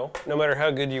don't know. No matter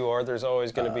how good you are, there's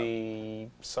always going to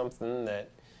be something that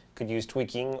could use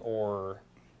tweaking or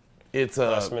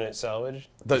last-minute salvage.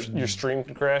 Your stream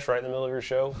could crash right in the middle of your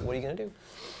show. What are you going to do?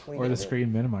 Or the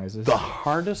screen minimizes. The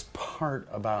hardest part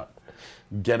about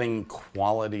getting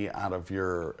quality out of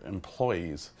your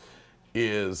employees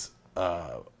is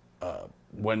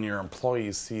when your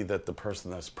employees see that the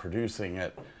person that's producing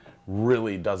it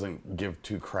really doesn't give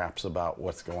 2 craps about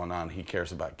what's going on. He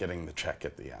cares about getting the check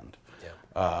at the end.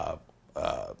 Yeah.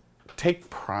 Take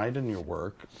pride in your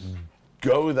work.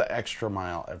 Go the extra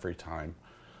mile every time.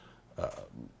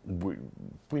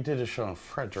 We did a show in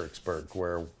Fredericksburg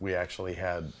where we actually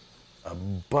had a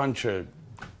bunch of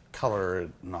color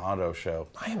in the auto show.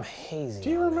 I am hazy. Do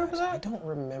you remember that? I don't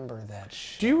remember that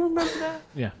shit. Do you remember that?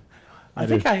 Yeah. I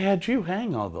think I had you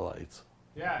hang all the lights.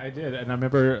 Yeah, I did, and I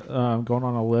remember going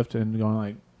on a lift and going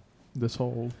like this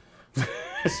whole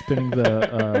spinning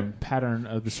the pattern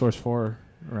of the Source 4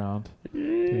 around.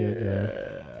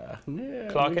 Yeah.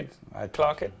 Clock it. I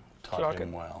Clock it. Taught Clock him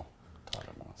it. well. Taught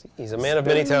him well. He's a man of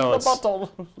many talents.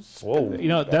 Whoa. You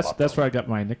know, that's where I got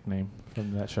my nickname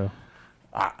from that show.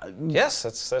 Yes,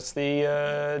 that's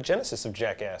the genesis of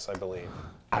Jackass, I believe.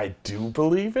 I do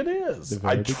believe it is. The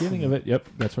very beginning of it. Yep,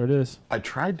 that's where it is. I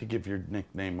tried to give your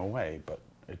nickname away, but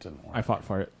it didn't work. I fought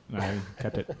for it, and I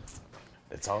kept it.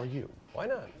 It's all you. Why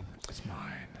not? It's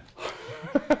mine.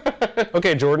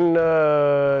 Okay, Jordan,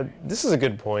 this is a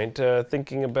good point.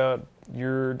 Thinking about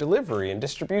your delivery and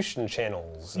distribution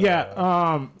channels.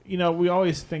 Yeah, you know, we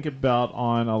always think about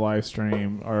on a live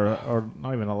stream, or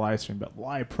not even a live stream, but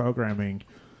live programming,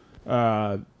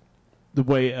 the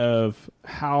way of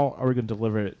how are we going to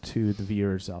deliver it to the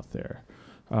viewers out there.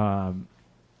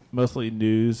 Mostly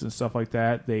news and stuff like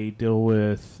that, they deal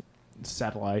with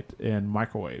satellite and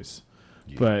microwaves.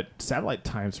 Yeah. But satellite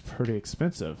time's pretty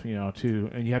expensive, you know,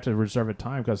 and you have to reserve a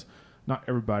time because not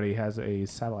everybody has a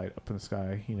satellite up in the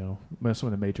sky. You know, some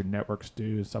of the major networks do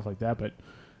and stuff like that. But,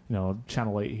 you know,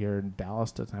 Channel 8 here in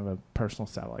Dallas doesn't have a personal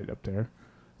satellite up there.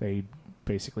 They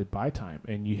basically buy time.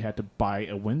 And you had to buy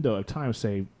a window of time,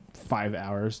 say 5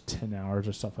 hours, 10 hours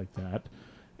or stuff like that,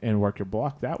 and work your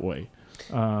block that way.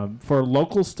 For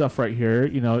local stuff right here,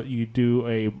 you know, you do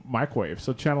a microwave.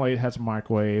 So Channel 8 has a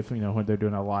microwave, you know, when they're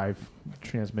doing a live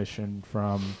transmission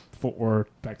from Fort Worth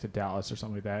back to Dallas or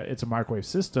something like that. It's a microwave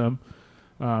system.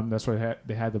 That's why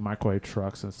they had the microwave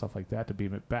trucks and stuff like that to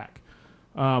beam it back.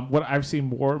 What I've seen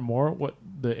more and more, what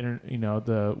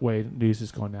the way news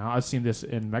is going now, I've seen this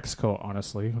in Mexico,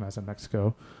 honestly, when I was in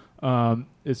Mexico.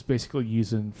 It's basically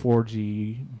using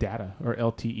 4G data or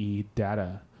LTE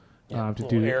data to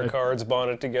do air cards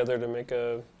bonded together to make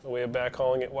a way of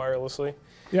backhauling it wirelessly.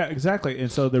 Yeah, exactly. And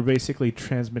so they're basically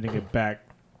transmitting it back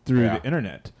through the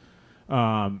internet.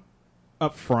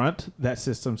 Up front, that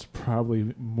system's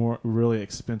probably really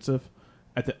expensive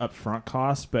at the upfront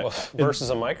cost, but versus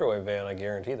a microwave van, I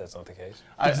guarantee that's not the case.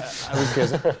 I was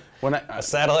guessing a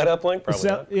satellite uplink, probably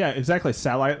not. Yeah, exactly.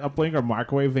 Satellite uplink or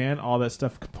microwave van, all that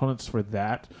stuff, components for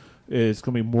that is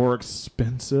going to be more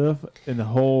expensive in the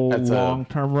whole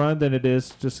long-term run than it is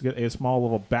just to get a small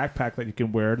little backpack that you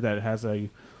can wear that has a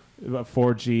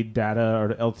 4G data or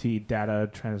the LTE data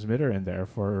transmitter in there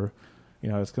for, you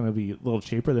know, it's going to be a little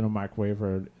cheaper than a microwave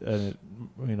or a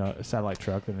satellite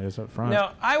truck than it is up front.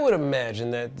 Now, I would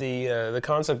imagine that the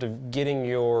concept of getting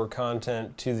your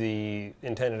content to the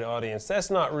intended audience, that's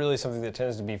not really something that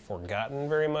tends to be forgotten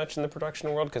very much in the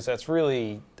production world, because that's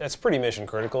pretty mission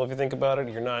critical if you think about it.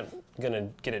 You're not going to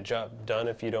get a job done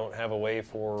if you don't have a way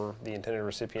for the intended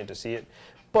recipient to see it.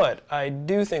 But I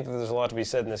do think that there's a lot to be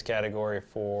said in this category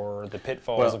for the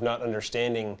pitfalls of not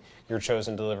understanding your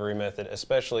chosen delivery method,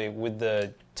 especially with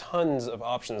the tons of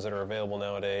options that are available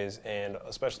nowadays, and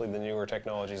especially the newer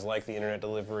technologies like the internet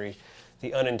delivery,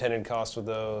 the unintended costs with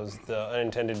those, the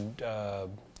unintended,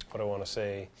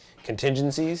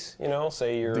 contingencies, you know,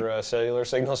 say your cellular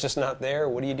signal's just not there.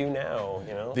 What do you do now,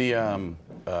 you know?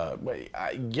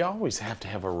 You always have to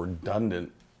have a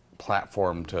redundant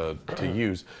platform to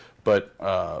use. But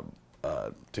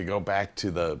to go back to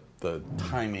the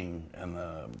timing and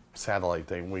the satellite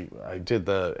thing, I did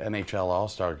the NHL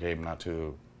All-Star game not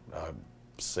too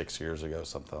 6 years ago,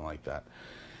 something like that,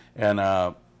 and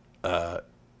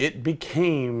it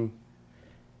became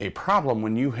a problem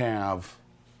when you have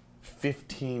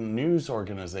 15 news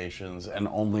organizations and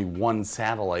only one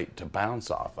satellite to bounce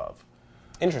off of.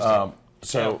 Interesting.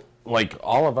 Like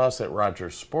all of us at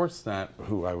Rogers Sportsnet,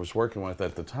 who I was working with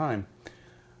at the time,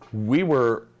 we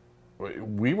were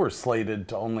slated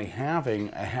to only having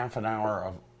a half an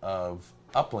hour of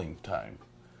uplink time.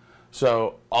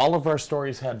 So all of our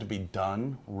stories had to be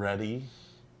done, ready,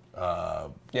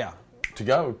 to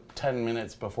go 10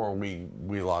 minutes before we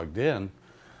logged in.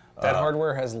 That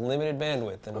hardware has limited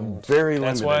bandwidth, and very limited.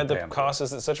 That's why the bandwidth. cost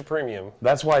is at such a premium.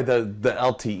 That's why the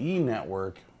LTE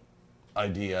network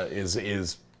idea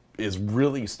is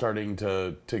really starting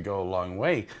to go a long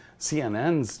way.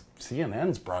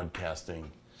 CNN's broadcasting.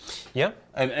 Yeah.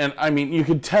 And I mean, you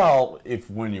could tell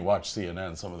when you watch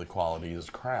CNN, some of the quality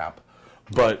is crap.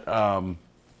 But, I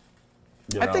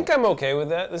think I'm okay with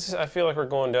that. I feel like we're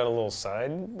going down a little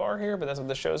sidebar here, but that's what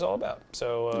this show's all about.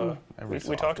 So we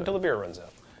talk until the beer runs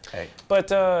out. Hey.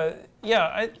 But, I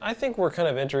think we're kind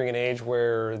of entering an age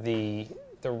where the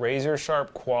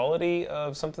razor-sharp quality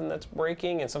of something that's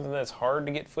breaking and something that's hard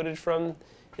to get footage from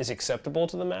is acceptable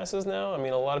to the masses now. I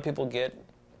mean, a lot of people get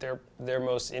their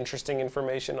most interesting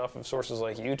information off of sources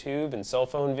like YouTube and cell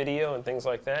phone video and things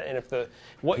like that. And if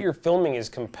what you're filming is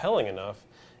compelling enough,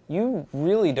 you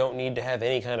really don't need to have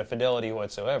any kind of fidelity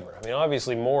whatsoever. I mean,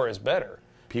 obviously more is better.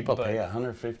 People pay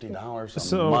 $150 a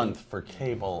So- month for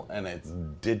cable, and it's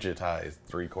digitized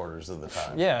 3/4 of the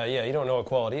time. Yeah, you don't know what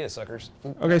quality is, suckers.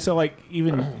 Okay, so like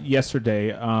even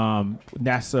yesterday,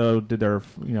 NASA did their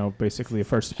basically a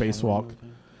first spacewalk.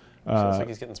 Sounds like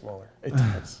he's getting smaller. It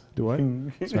does. Do what?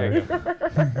 There you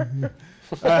go.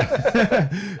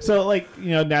 So like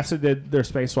NASA did their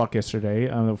spacewalk yesterday,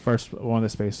 the first one of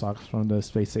the spacewalks from the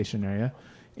space station area,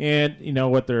 and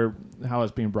how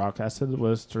it's being broadcasted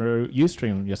was through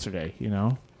Ustream yesterday.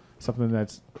 Something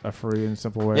that's a free and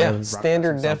simple way. Yeah, of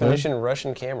standard broadcasting something. definition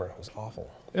Russian camera. It was awful.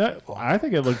 Yeah, I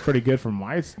think it looked pretty good from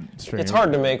my stream. It's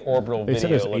hard to make orbital They said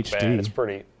video it was look HD. bad. It's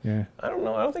pretty. Yeah. I don't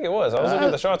know. I don't think it was. I was looking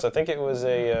at the shots. I think it was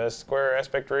a square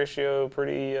aspect ratio,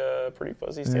 pretty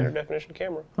fuzzy standard definition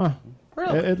camera. Huh.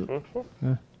 Really? It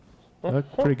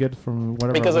looked pretty good from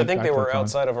whatever. Because I link think they were clicked on.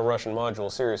 outside of a Russian module,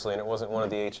 seriously, and it wasn't one of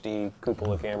the HD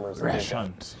cupola cameras. that they've got.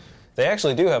 Russians. They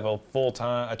actually do have a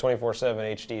full-time, a 24/7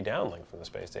 HD downlink from the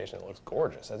space station. It looks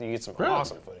gorgeous. I think you get some Really?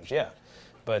 awesome footage. Yeah,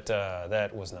 but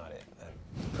that was not it.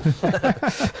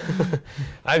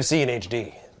 I've seen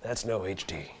HD. That's no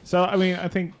HD. So I mean, I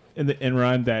think in the end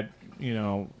run that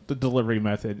the delivery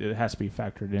method, it has to be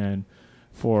factored in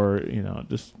for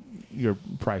just your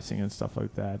pricing and stuff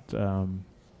like that.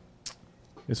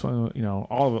 This one,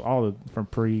 all from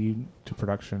pre to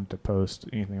production to post,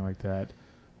 anything like that.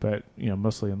 But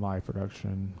mostly in live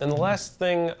production. And the last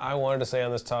thing I wanted to say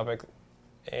on this topic,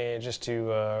 and just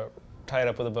to tie it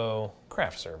up with a bow,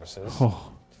 craft services.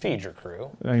 Oh, Feed your crew.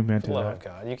 amen to Love that. of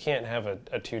God. You can't have a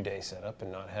 2-day setup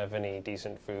and not have any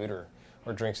decent food or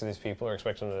drinks to these people or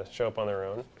expect them to show up on their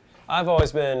own. I've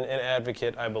always been an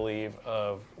advocate, I believe,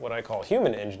 of what I call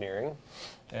human engineering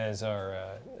as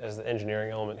the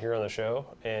engineering element here on the show.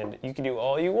 And you can do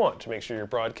all you want to make sure your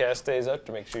broadcast stays up,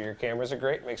 to make sure your cameras are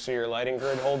great, make sure your lighting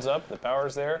grid holds up, the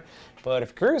power's there. But if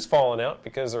your crew's falling out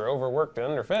because they're overworked and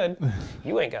underfed,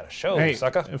 you ain't got a show, Hey,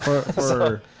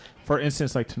 sucker. For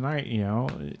instance, like tonight,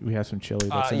 we have some chili.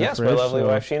 That's in the Yes, fridge, my lovely so-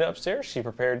 wife Sheena upstairs. She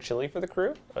prepared chili for the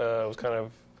crew. It was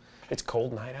it's a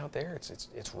cold night out there. It's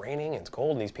raining and it's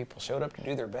cold, and these people showed up to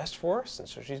do their best for us. And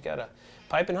so she's got a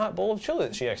piping hot bowl of chili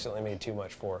that she accidentally made too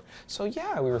much for. So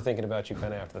yeah, we were thinking about you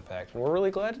kind of after the fact, and we're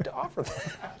really glad to offer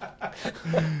that.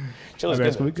 Chili's I bet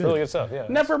it's good. gonna be It's good. really good stuff. Yeah.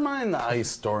 Never mind the ice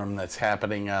storm that's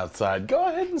happening outside. Go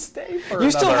ahead and stay for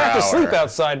You still another have to hour. sleep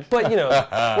outside, but we're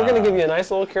gonna give you a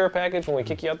nice little care package when we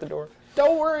kick you out the door.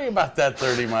 Don't worry about that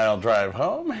 30-mile drive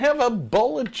home. Have a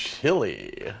bowl of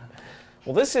chili.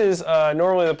 Well, this is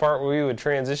normally the part where we would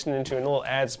transition into a little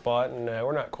ad spot, and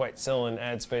we're not quite selling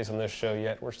ad space on this show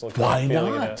yet. We're still kind Why of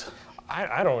feeling not? it out.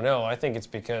 I don't know. I think it's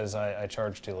because I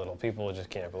charge too little. People just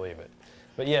can't believe it.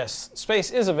 But yes,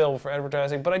 space is available for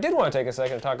advertising, but I did want to take a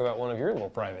second to talk about one of your little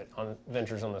private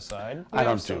ventures on the side. I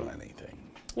don't do anything.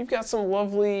 You've got some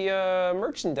lovely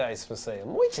merchandise for sale,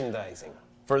 merchandising.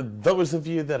 For those of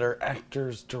you that are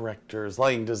actors, directors,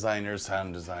 lighting designers,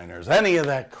 sound designers, any of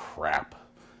that crap,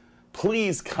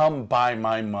 please come buy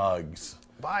my mugs.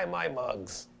 Buy my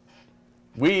mugs.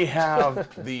 We have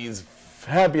these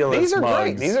fabulous These are mugs.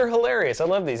 great. These are hilarious. I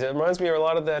love these. It reminds me of a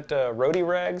lot of that Roadie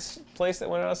Rags place that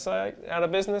went out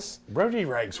of business. Roadie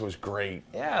Rags was great.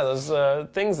 Yeah, those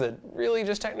things that really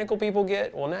just technical people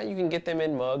get. Well, now you can get them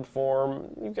in mug form.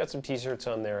 You've got some T-shirts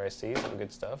on there, I see. Some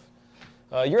good stuff.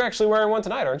 You're actually wearing one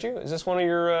tonight, aren't you? Is this one of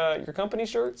your company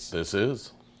shirts? This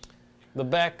is. The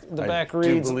back do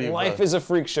reads, believe "Life that. is a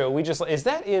freak show." Is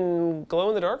that in glow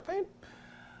in the dark paint?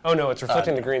 Oh no, it's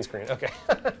reflecting the green screen. Okay.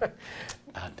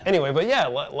 No. Anyway, but yeah,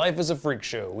 life is a freak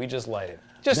show. We just light it.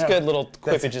 Just No, good little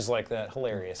that's- quippages like that.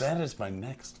 Hilarious. That is my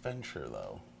next venture,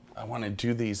 though. I want to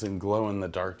do these in glow in the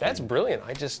dark. That's brilliant.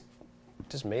 I just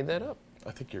made that up.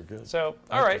 I think you're good. So,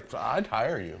 all right. I'd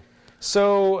hire you.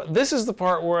 So this is the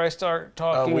part where I start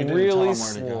talking we didn't really tell 'em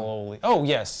where to go. slowly. Oh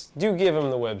yes, do give him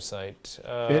the website.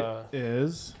 It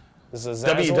is This is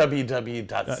Zazzle.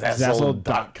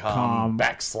 www.zazzle.com /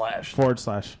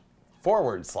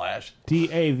 //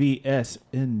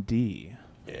 DAVSND.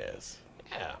 Yes.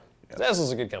 Yeah,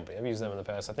 Zazzle's a good company. I've used them in the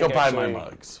past. I Go think buy my actually-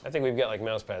 mugs. I think we've got like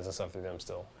mouse pads and stuff through them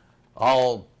still.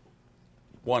 All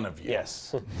one of you.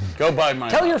 Yes. Go buy my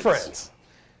Tell your mugs. friends.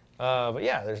 But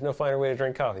yeah, there's no finer way to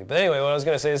drink coffee. But anyway, what I was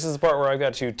going to say, this is the part where I've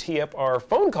got to tee up our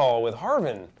phone call with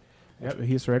Harvin. Yep,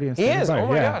 he's ready and He standing is. by. Oh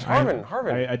my Yeah, gosh,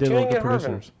 Harvin. I did Tuning look at in, Harvin.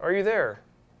 producers. Are you there?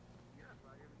 Yes,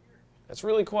 I am here. That's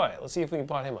really quiet. Let's see if we can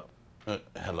pot him up. Hello?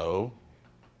 Hello,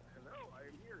 I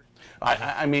am here.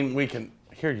 I mean, we can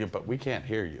hear you, but we can't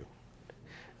hear you.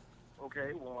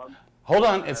 Okay, well, Hold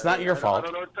on, it's not your I fault.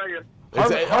 don't know what to tell you.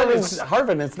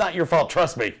 Harvin, it's not your fault.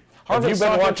 Trust me. Have you Harvin's been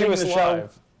talking watching to us the show?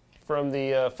 live from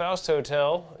the Faust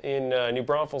Hotel in New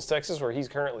Braunfels, Texas, where he's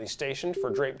currently stationed for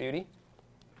drape duty.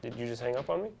 Did you just hang up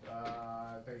on me?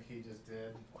 I think he just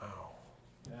did. Wow.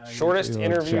 Shortest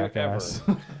interview jackass.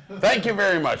 ever. Thank you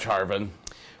very much, Harvin.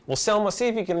 Well, Selma, see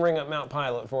if you can ring up Mount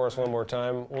Pilot for us one more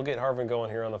time. We'll get Harvin going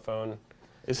here on the phone.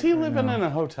 Is he living in a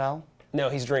hotel? No,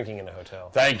 he's drinking in a hotel.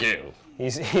 Thank you.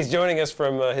 He's joining us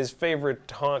from his favorite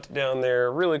haunt down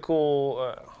there. Really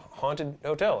cool haunted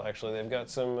hotel, actually. They've got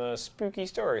some spooky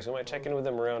stories. We might check in with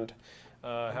them around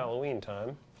Halloween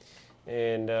time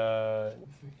and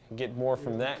get more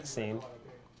from that scene.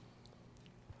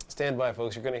 Stand by,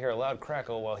 folks. You're going to hear a loud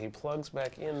crackle while he plugs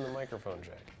back in the microphone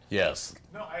jack. Yes.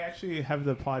 No, I actually have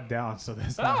the pod down, so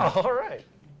that's Oh, not. all right.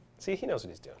 See, he knows what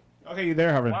he's doing. Okay, you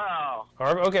there, Harvin? Wow.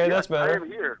 Harvin, okay, that's I better. am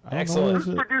here. Excellent.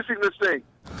 Who's producing this thing?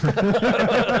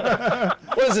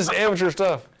 What is this amateur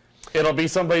stuff? It'll be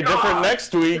somebody different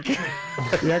next week.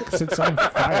 Yeah, since I'm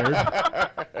fired.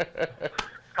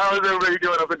 How is everybody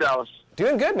doing up in Dallas?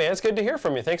 Doing good, man. It's good to hear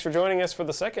from you. Thanks for joining us for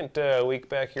the second week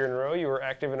back here in a row. You were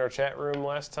active in our chat room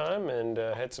last time and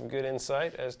had some good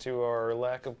insight as to our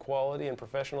lack of quality and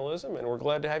professionalism, and we're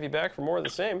glad to have you back for more of the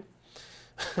same.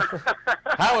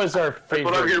 How is our That's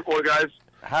what I'm here favorite? for, guys.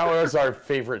 How is our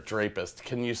favorite drapist?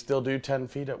 Can you still do 10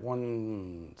 feet at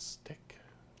one stick?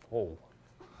 Whoa.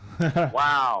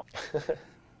 Wow.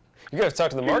 You guys talk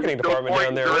to the marketing Still department down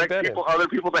point there. direct Right people, other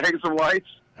people to hang some lights.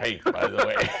 Hey, by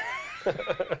the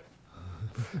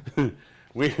way,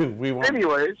 we won't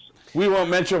Anyways,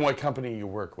 mention what company you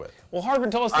work with. Well, Harvin,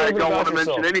 tell us a I little bit don't about want to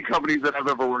yourself. mention any companies that I've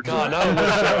ever worked God, with. not on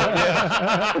this show.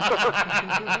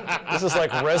 Yeah. This is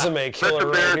like resume That's killer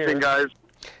right here. embarrassing, guys.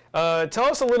 Tell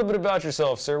us a little bit about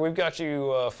yourself, sir. We've got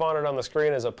you faunted on the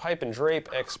screen as a pipe and drape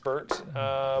expert,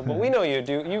 but we know you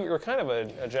do. You're kind of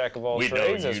a jack of all We know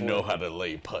trades. you know how to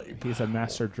lay pipe. He's a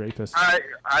master drapist. I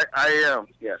am.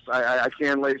 Yes, I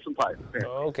can lay some pipe. Yeah.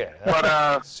 Okay,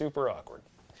 But, super awkward.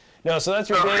 No, so that's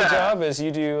your day Okay. job, is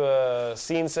you do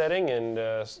scene setting and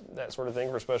that sort of thing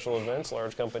for special events.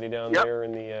 Large company down Yep. there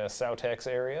in the ShowTech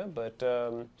area, but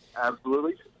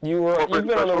Absolutely. you've Corporate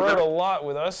been on the special road a events. lot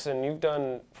with us, and you've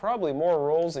done probably more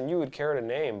roles than you would care to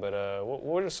name. But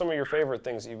what are some of your favorite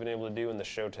things that you've been able to do in the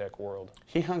ShowTech world?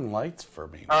 He hung lights for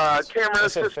me. Camera I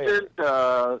said assistant,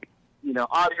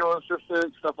 audio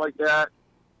assistant, stuff like that.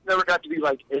 Never got to be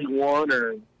like A1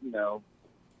 or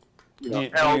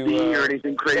LD or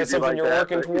anything Is crazy that something like you're that.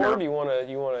 working but, toward? You want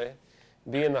to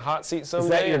be in the hot seat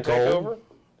someday your and take goal? over?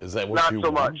 Is that what Not you so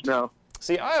want? much, no.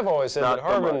 See, I have always said Not that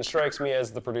so Harvin much. strikes me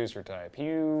as the producer type.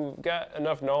 You've got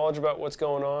enough knowledge about what's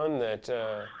going on that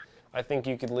I think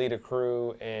you could lead a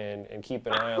crew and keep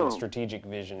an eye on the strategic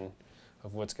vision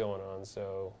of what's going on.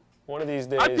 So one of these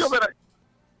days,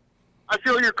 I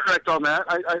feel you're correct on that.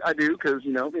 I do, because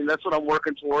that's what I'm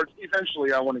working towards.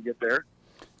 Eventually, I want to get there.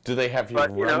 Do they have you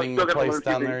But, running still the gotta place learn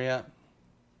down TV. there yet?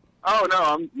 Oh no,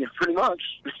 I'm pretty much.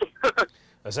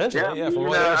 essentially, yeah, from even,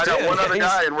 what I I understand, got one other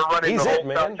guy, and we're running he's the it, whole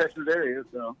man. South Texas area.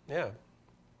 So Yeah.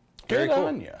 Very Good cool.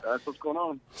 on you. that's what's going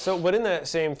on. So, but in that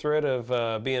same thread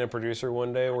of being a producer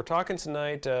one day, we're talking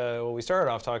tonight, we started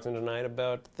off talking tonight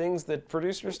about things that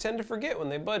producers tend to forget when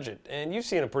they budget. And you've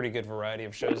seen a pretty good variety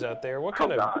of shows out there. What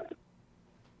kind Oh of... God.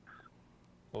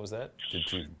 What was that?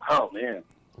 Did you? Oh man.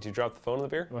 Did you drop the phone in the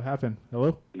beer? What happened?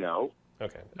 Hello? No.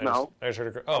 Okay. No. I just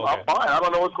heard it. Oh, okay. I'm fine. I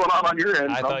don't know what's going on your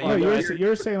end. I but thought I'm Oh, you fine.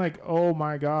 you're saying like, oh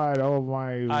my god, oh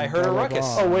my. I heard a blah, blah, ruckus.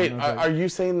 blah. Oh wait, And I was are you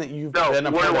saying that you've No, been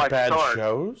a where part do I of bad start?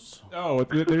 shows? oh,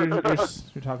 you're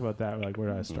talking about that. Like, where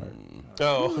do I start?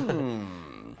 Oh,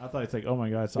 I thought it's like, oh my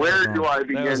god. Where something's do wrong. I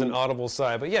begin? that was an audible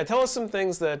sigh. But yeah, tell us some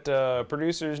things that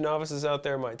producers, novices out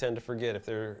there might tend to forget if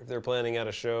they're planning out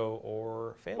a show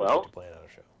or failing Well, to plan out a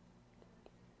show.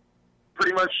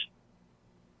 Pretty much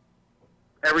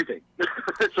everything.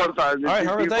 Sometimes. All right, it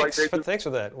Harvin, seems like thanks. they Thanks for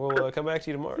that. We'll come back to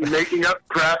you tomorrow. making up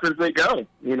crap as they go.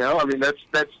 I mean, that's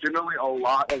generally a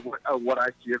lot of what I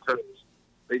see occurs.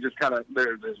 They just kind of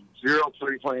there's zero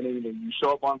pre-planning, and you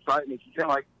show up on site, and it's kind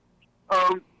of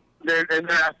like,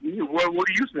 they're asking you, what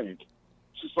do you think?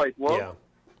 It's just like, well, Yeah.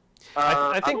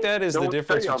 I think that is the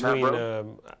difference between. That,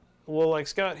 well, like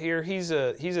Scott here, he's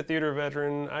a theater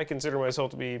veteran. I consider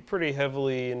myself to be pretty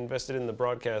heavily invested in the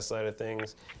broadcast side of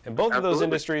things, and both of those Absolutely.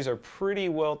 industries are pretty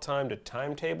well timed to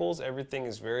timetables. Everything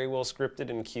is very well scripted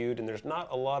and cued, and there's not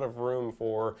a lot of room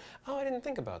for, oh, I didn't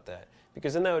think about that,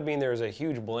 because then that would mean there's a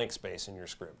huge blank space in your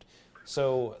script.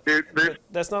 So There's-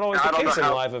 that's not always I the don't know case in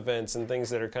how- live events and things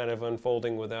that are kind of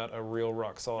unfolding without a real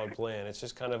rock solid plan. It's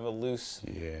just kind of a loose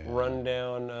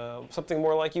rundown, something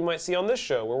more like you might see on this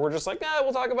show, where we're just like,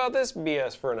 we'll talk about this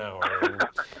BS for an hour.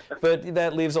 But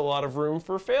that leaves a lot of room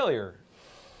for failure.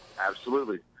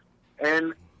 Absolutely.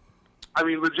 And, I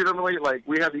mean, legitimately, like,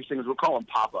 we have these things, we'll call them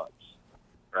pop-ups,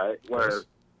 right? Where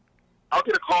I'll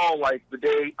get a call, like, the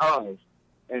day of,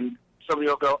 and somebody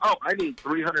will go, oh, I need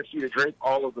 300 feet of drape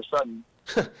all of a sudden.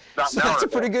 So that's a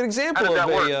pretty good example How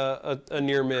of did a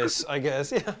near miss, I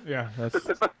guess. Yeah. Yeah, that's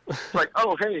It's like,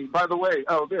 oh, hey, by the way,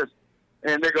 this.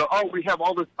 And they go, oh, we have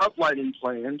all this uplighting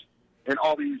planned and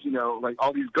all these, like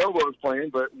all these gobos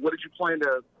planned, but what did you plan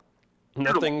to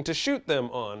Nothing to shoot them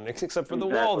on, except for the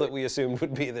wall that we assumed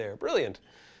would be there. Brilliant.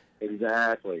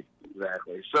 Exactly.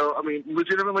 So, I mean,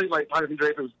 legitimately, like, pipe and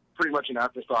drape is pretty much an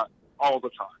afterthought all the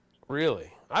time.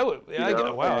 Really? I would.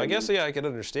 know, I guess I could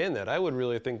understand that. I would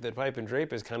really think that pipe and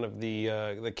drape is kind of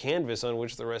the canvas on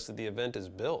which the rest of the event is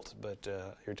built. But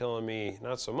you're telling me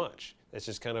not so much. It's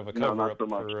just kind of a cover up so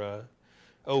much. for.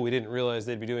 We didn't realize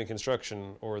they'd be doing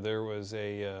construction, or there was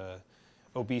a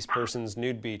obese person's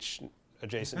nude beach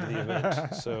adjacent to the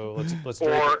event. So let's. Drape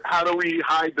Or it. how do we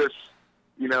hide this,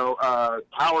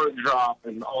 power drop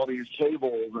and all these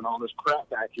cables and all this crap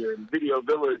back here and Video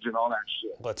Village and all that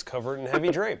shit? Let's cover it in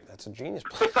heavy drape. That's a genius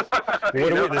plan.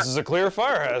 This is a clear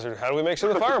fire hazard. How do we make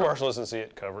sure the fire marshal doesn't see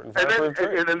it? Cover it in fireproof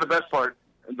drape. And then the best part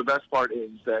is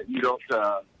that you don't.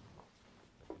 The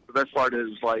best part is,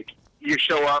 like, you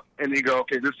show up and you go,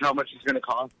 okay, this is how much it's going to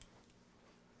cost.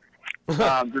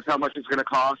 This is how much it's going to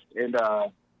cost, and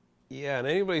Yeah, and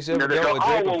anybody's ever they dealt go, with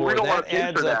drape well, we before, don't want that to pay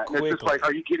adds for that. up And it's just quickly. like,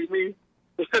 are you kidding me?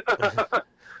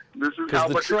 This is how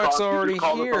the much truck's it costs. You already just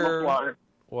call us on the here. fly.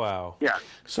 Wow. Yeah,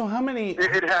 So how many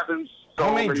it happens. So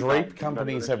how many many drape times.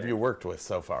 companies have you worked with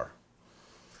so far?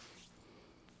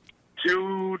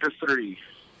 2 to 3.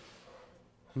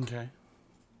 Okay.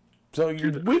 So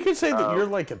we could say that you're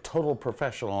like a total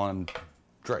professional on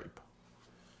drape.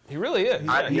 He really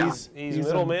is. He's yeah.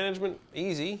 middle management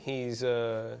easy. He's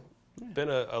been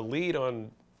a lead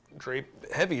on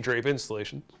heavy drape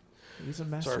installation. he's a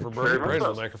master. Sorry for Very burning right much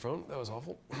on so. the microphone. That was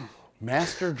awful.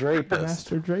 Master drapist.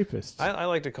 master drapist. I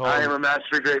like to call I am him. a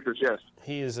master drapist, yes.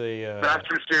 He is a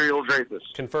Master serial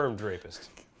drapist. confirmed rapist.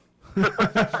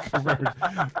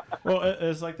 Well,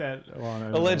 it's like that. Well,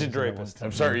 no, Alleged no, rapist.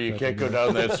 I'm sorry, you can't go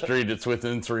down that street. It's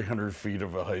within 300 feet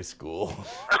of a high school.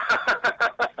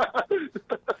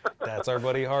 That's our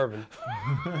buddy Harvin.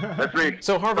 That's me.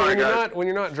 So Harvin, Sorry, when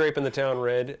you're not draping the town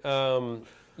red,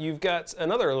 you've got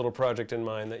another little project in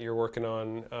mind that you're working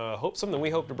on. Something we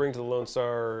hope to bring to the Lone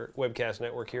Star Webcast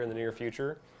Network here in the near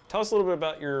future. Tell us a little bit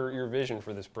about your vision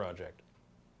for this project.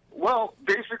 Well,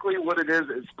 basically what it is,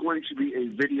 it's going to be a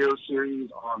video series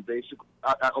on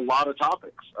a lot of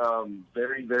topics.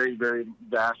 Very, very, very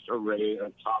vast array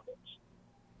of topics.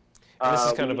 And this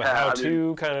is kind of we a have-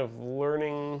 how-to, kind of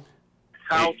learning.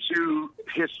 How-to,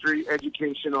 history,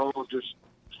 educational, just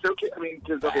still. I mean,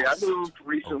 because I moved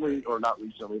recently, or not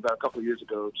recently, about a couple of years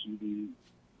ago, to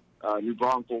the New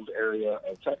Braunfels area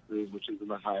of Texas, which is in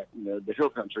the hill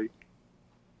country,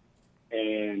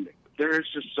 and there's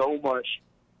just so much.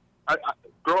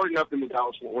 Growing up in the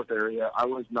Dallas-Fort Worth area, I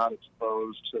was not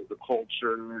exposed to the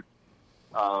culture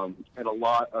and a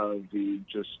lot of the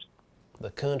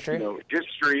country.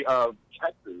 history of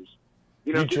Texas.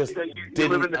 You You just live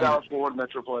didn't in the Dallas-Fort Worth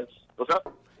metroplex. What's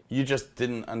up? You just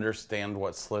didn't understand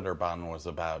what Slitterbahn was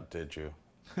about, did you?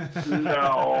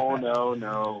 No.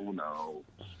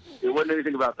 It wasn't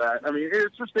anything about that. I mean,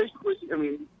 it's just basically,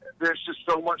 there's just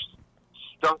so much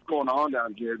stuff going on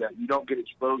down here that you don't get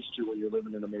exposed to when you're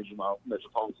living in a major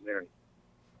metropolitan area.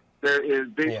 There is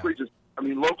basically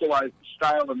localized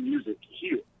style of music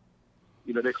here.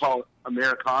 They call it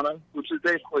Americana, which is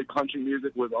basically country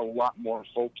music with a lot more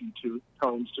folky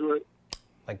tones to it.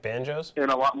 Like banjos? And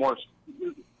a lot more,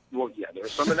 well, yeah,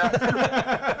 there's some of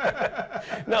that.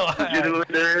 No,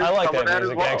 There is I like some of that as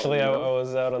music. well, Actually, I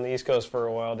was out on the East Coast for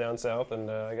a while down south, and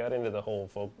I got into the whole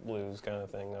folk blues kind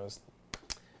of thing.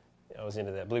 I was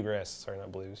into that. Bluegrass, sorry,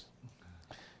 not blues.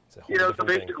 It's a whole So different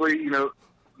thing. basically,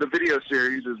 the video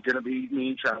series is going to be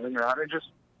me traveling around and just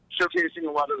showcasing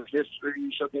a lot of the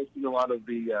history, showcasing a lot of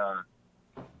the,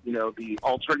 the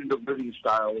alternative living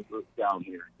styles down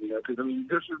here. Because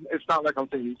it's not like I'm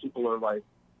saying these people are like,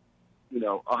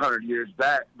 100 years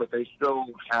back, but they still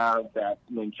have that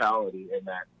mentality and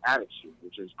that attitude,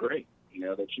 which is great.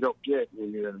 That you don't get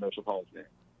when you're in a metropolitan area.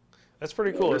 That's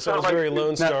pretty cool. It It's not sounds like- very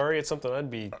Lone Now- Star-y. It's something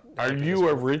I'd be. Are you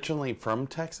originally from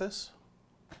Texas?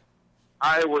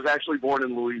 I was actually born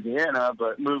in Louisiana,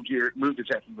 but moved to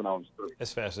Texas when I was 3.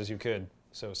 as fast as you could?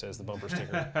 So says the bumper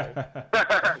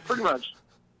sticker. Pretty much.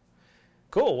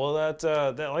 Cool. Well, that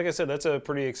like I said, that's a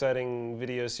pretty exciting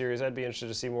video series. I'd be interested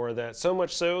to see more of that. So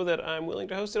much so that I'm willing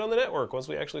to host it on the network once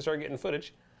we actually start getting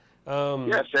footage.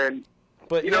 Yes, and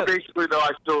But you know, basically though,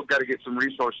 I still got to get some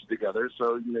resources together.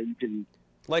 So you know, you can.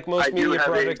 like most I do media have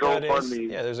a projects nowadays,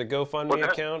 GoFundMe. yeah, there's a GoFundMe What's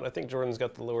that? account. I think Jordan's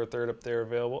got the lower third up there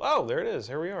available. Oh, there it is.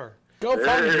 Here we are. Hey,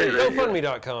 there you go.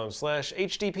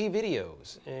 GoFundMe.com/HDP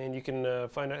videos. And you can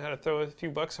find out how to throw a few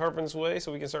bucks Hartman's way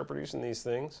so we can start producing these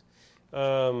things.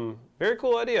 Very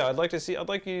cool idea. I'd like you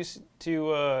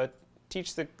to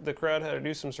teach the crowd how to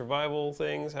do some survival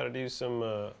things, how to do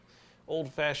some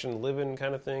old-fashioned living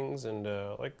kind of things, and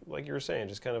like you were saying,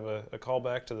 just kind of a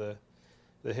callback to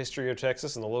the history of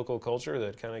Texas and the local culture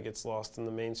that kind of gets lost in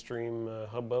the mainstream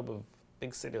hubbub of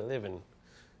big city living,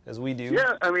 as we do.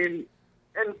 Yeah, I mean,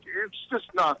 and it's just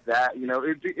not that, you know.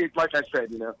 It like I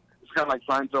said, you know, it's kind of like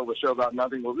Seinfeld, a show about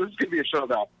nothing. Well, this is going to be a show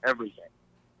about everything.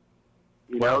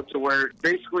 You know, to where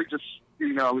basically just,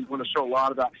 you know, we want to show a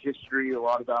lot about history, a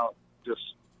lot about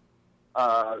just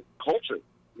culture,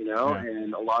 you know,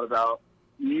 and a lot about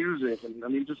music, and I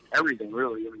mean, just everything,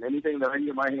 really. I mean, anything that I can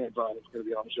get my hands on is going to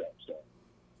be on the show. So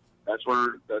that's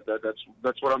where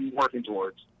that's what I'm working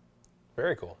towards.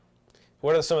 Very cool.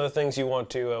 What are some of the things you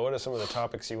want to? What are some of the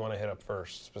topics you want to hit up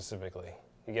first, specifically?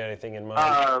 You got anything in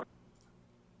mind?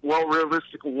 Well,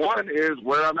 realistic one is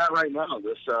where I'm at right now.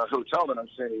 This hotel that I'm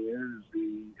staying in is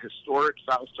the historic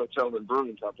Faust Hotel and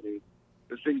Brewing Company.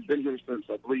 This thing's been here since,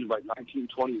 I believe, like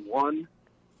 1921,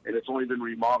 and it's only been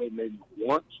remodeled maybe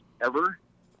once ever.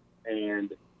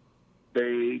 And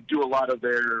they do a lot of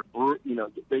their, brewery,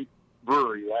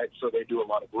 right? So they do a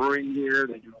lot of brewing here.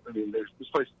 They do. I mean, this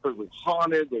place is totally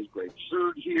haunted. There's great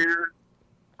food here.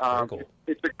 Cool.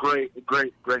 It's a great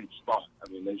spot. I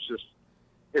mean, there's just.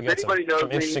 If You got anybody knows me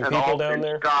interesting at people all, down and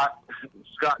there? Scott,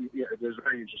 yeah, there's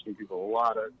very interesting people. A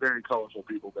lot of very colorful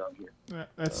people down here.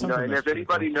 That's You know, something and that's if pretty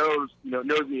anybody cool.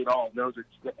 knows me at all, knows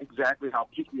exactly how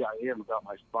picky I am about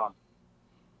my spot.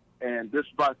 And this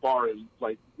by far is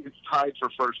like it's tied for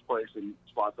first place in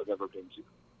spots I've ever been to.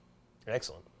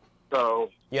 Excellent.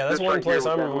 So Yeah, that's this one right place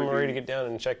here I'm would definitely ready to be- get down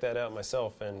and check that out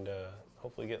myself, and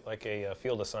hopefully get like a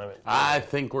field assignment. I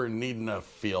think we're needing a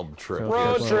field trip.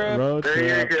 Road trip. Road There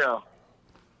trip. you go.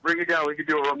 Bring it down. We could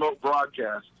do a remote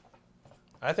broadcast.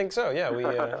 I think so. Yeah, we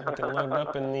can load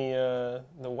up in the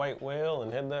white whale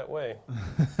and head that way.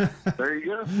 There you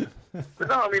go. But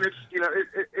no, I mean it's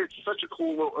it's such a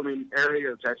cool little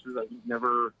area of Texas. I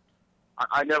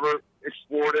never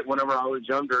explored it whenever I was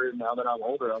younger, and now that I'm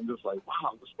older, I'm just like,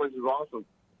 wow, this place is awesome.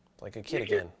 Like a kid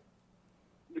again.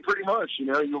 Pretty much,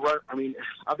 you run. I mean,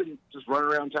 I've been just running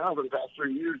around town for the past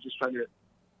 3 years, just trying to,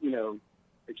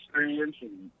 experience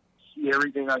and see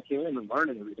everything I can and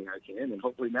learning everything I can, and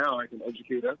hopefully now I can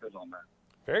educate others on that.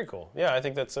 Very cool. Yeah, I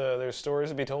think that's there's stories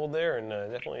to be told there, and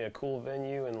definitely a cool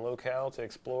venue and locale to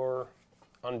explore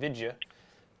on Vidya.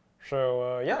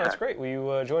 So yeah, that's great. Will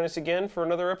you join us again for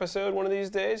another episode one of these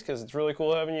days? Because it's really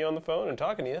cool having you on the phone and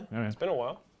talking to you. man. It's been a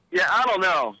while. Yeah, I don't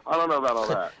know about all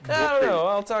that. I don't know.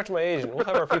 I'll talk to my agent. We'll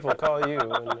have our people call you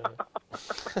and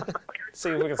see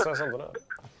if we can set something up.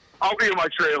 I'll be in my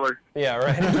trailer. Yeah,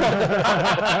 right.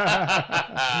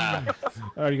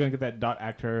 Are you going to get that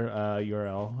 .actor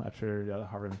URL after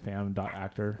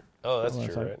harvardfam.actor? Oh, that's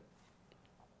Website? true, right?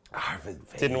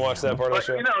 Didn't watch that part of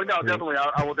the But show. definitely,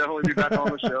 I will definitely be back on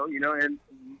the show. And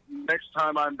next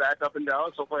time I'm back up in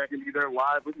Dallas, hopefully I can be there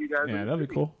live with you guys. Yeah, that'd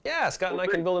be cool. Yeah, Scott and I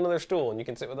can build another stool, and you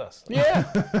can sit with us. Yeah.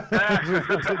 So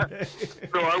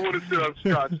I would have stood on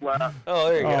Scott's lap. Oh,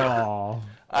 there you go.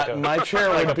 Aw. My chair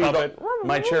Like would a be puppet.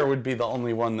 my chair would be the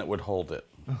only one that would hold it.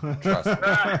 Trust me.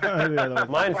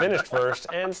 Mine finished first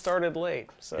and started late.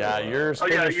 So, Yeah, yours Oh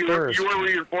yeah, finished you first. were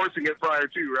reinforcing it prior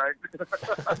to, right?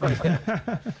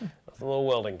 a little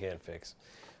welding can fix.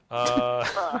 Well,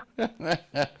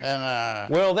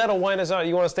 that'll wind us out.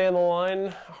 You want to stay on the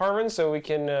line, Harmon, so we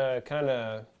can kind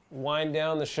of wind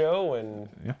down the show? And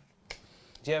Yeah.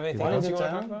 do you have anything else you want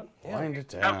to talk about? Yeah. Wind it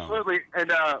down. Absolutely. And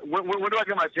when do I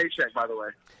get my paycheck, by the way?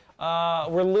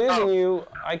 We're losing you.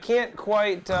 I can't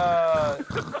quite. Jordan,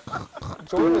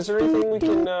 is there anything we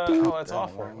can? Oh, that's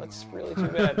awful. That's really too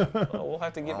bad. We'll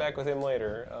have to get back with him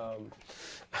later.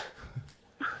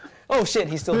 Oh shit,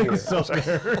 he's still here. So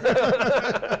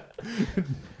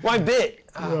My bit.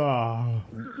 Oh.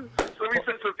 Let me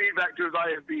send some feedback to his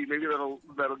IFB. Maybe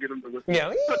that'll get him to listen.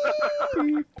 Yeah.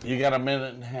 You got a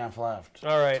minute and a half left.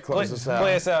 All right. Close this out.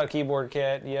 Play us out, Keyboard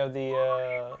Cat. You have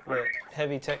the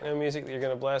heavy techno music that you're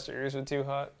gonna blast your ears with too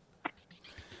hot.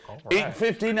 All right.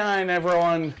 8:59,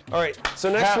 everyone. All right.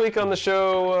 So next week on the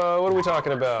show, what are we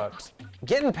talking about?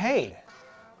 Getting paid.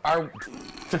 That's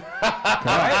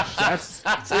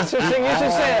It's interesting you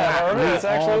should say that, Harvey. That's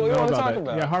actually what we want to talk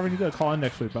about. Yeah, Harvey, you got to call in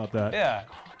next week about that. Yeah.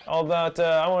 All about,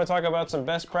 I want to talk about some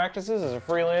best practices as a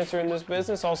freelancer in this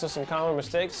business, also some common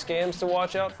mistakes, scams to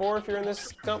watch out for if you're in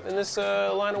this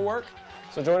line of work.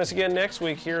 So join us again next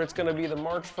week here. It's going to be the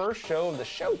March 1st show of the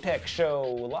ShowTech Show,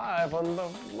 live on the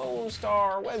Lone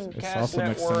Star Webcast It's also Network.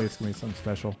 next Sunday. It's going to be something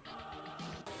special.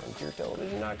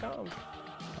 FrontierTelevision.com.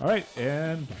 All right,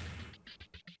 and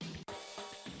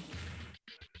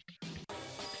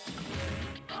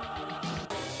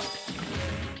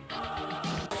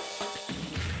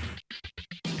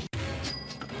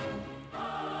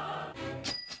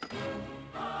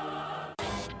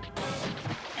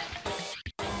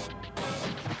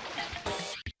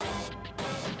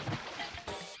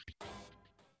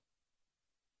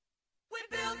We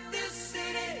built this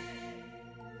city.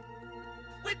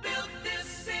 We built this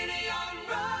city on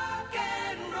rock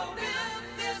and roll. Built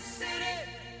this city.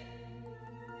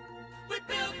 We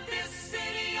built this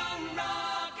city on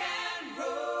rock and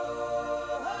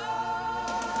roll.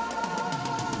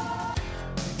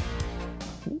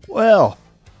 Well,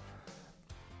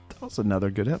 that was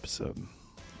another good episode.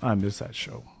 I miss that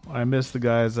show. I miss the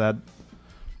guys that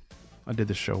I did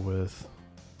the show with.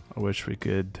 I wish we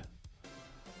could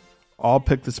all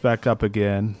pick this back up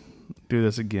again, do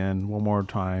this again one more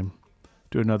time,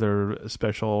 do another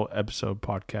special episode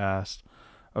podcast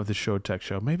of the ShowTech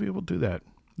Show. Maybe we'll do that.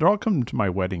 They're all coming to my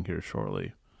wedding here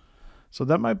shortly, so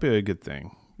that might be a good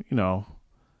thing. You know,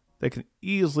 they can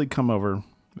easily come over.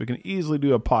 We can easily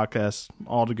do a podcast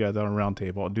all together on a round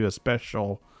table and do a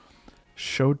special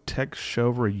ShowTech Show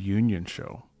reunion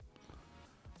show.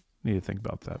 Need to think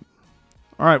about that.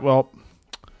 All right, well,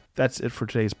 that's it for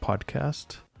today's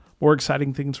podcast. More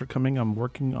exciting things are coming. I'm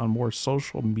working on more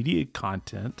social media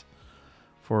content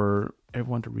for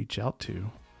everyone to reach out to.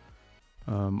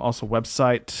 Also,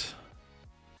 website,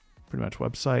 pretty much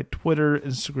website, Twitter,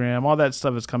 Instagram, all that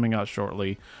stuff is coming out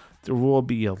shortly. There will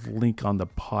be a link on the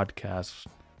podcast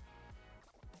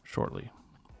shortly.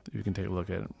 You can take a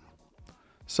look at it.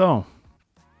 So,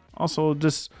 also,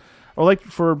 just I would like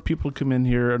for people to come in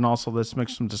here and also let's make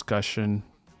some discussion.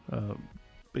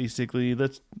 Basically,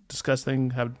 let's discuss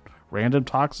things, have random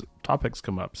topics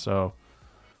come up. So,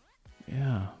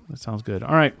 yeah, that sounds good.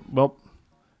 All right, well,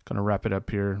 gonna wrap it up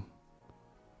here.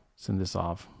 Send this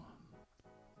off.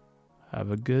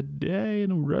 Have a good day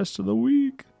and the rest of the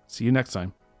week. See you next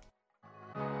time.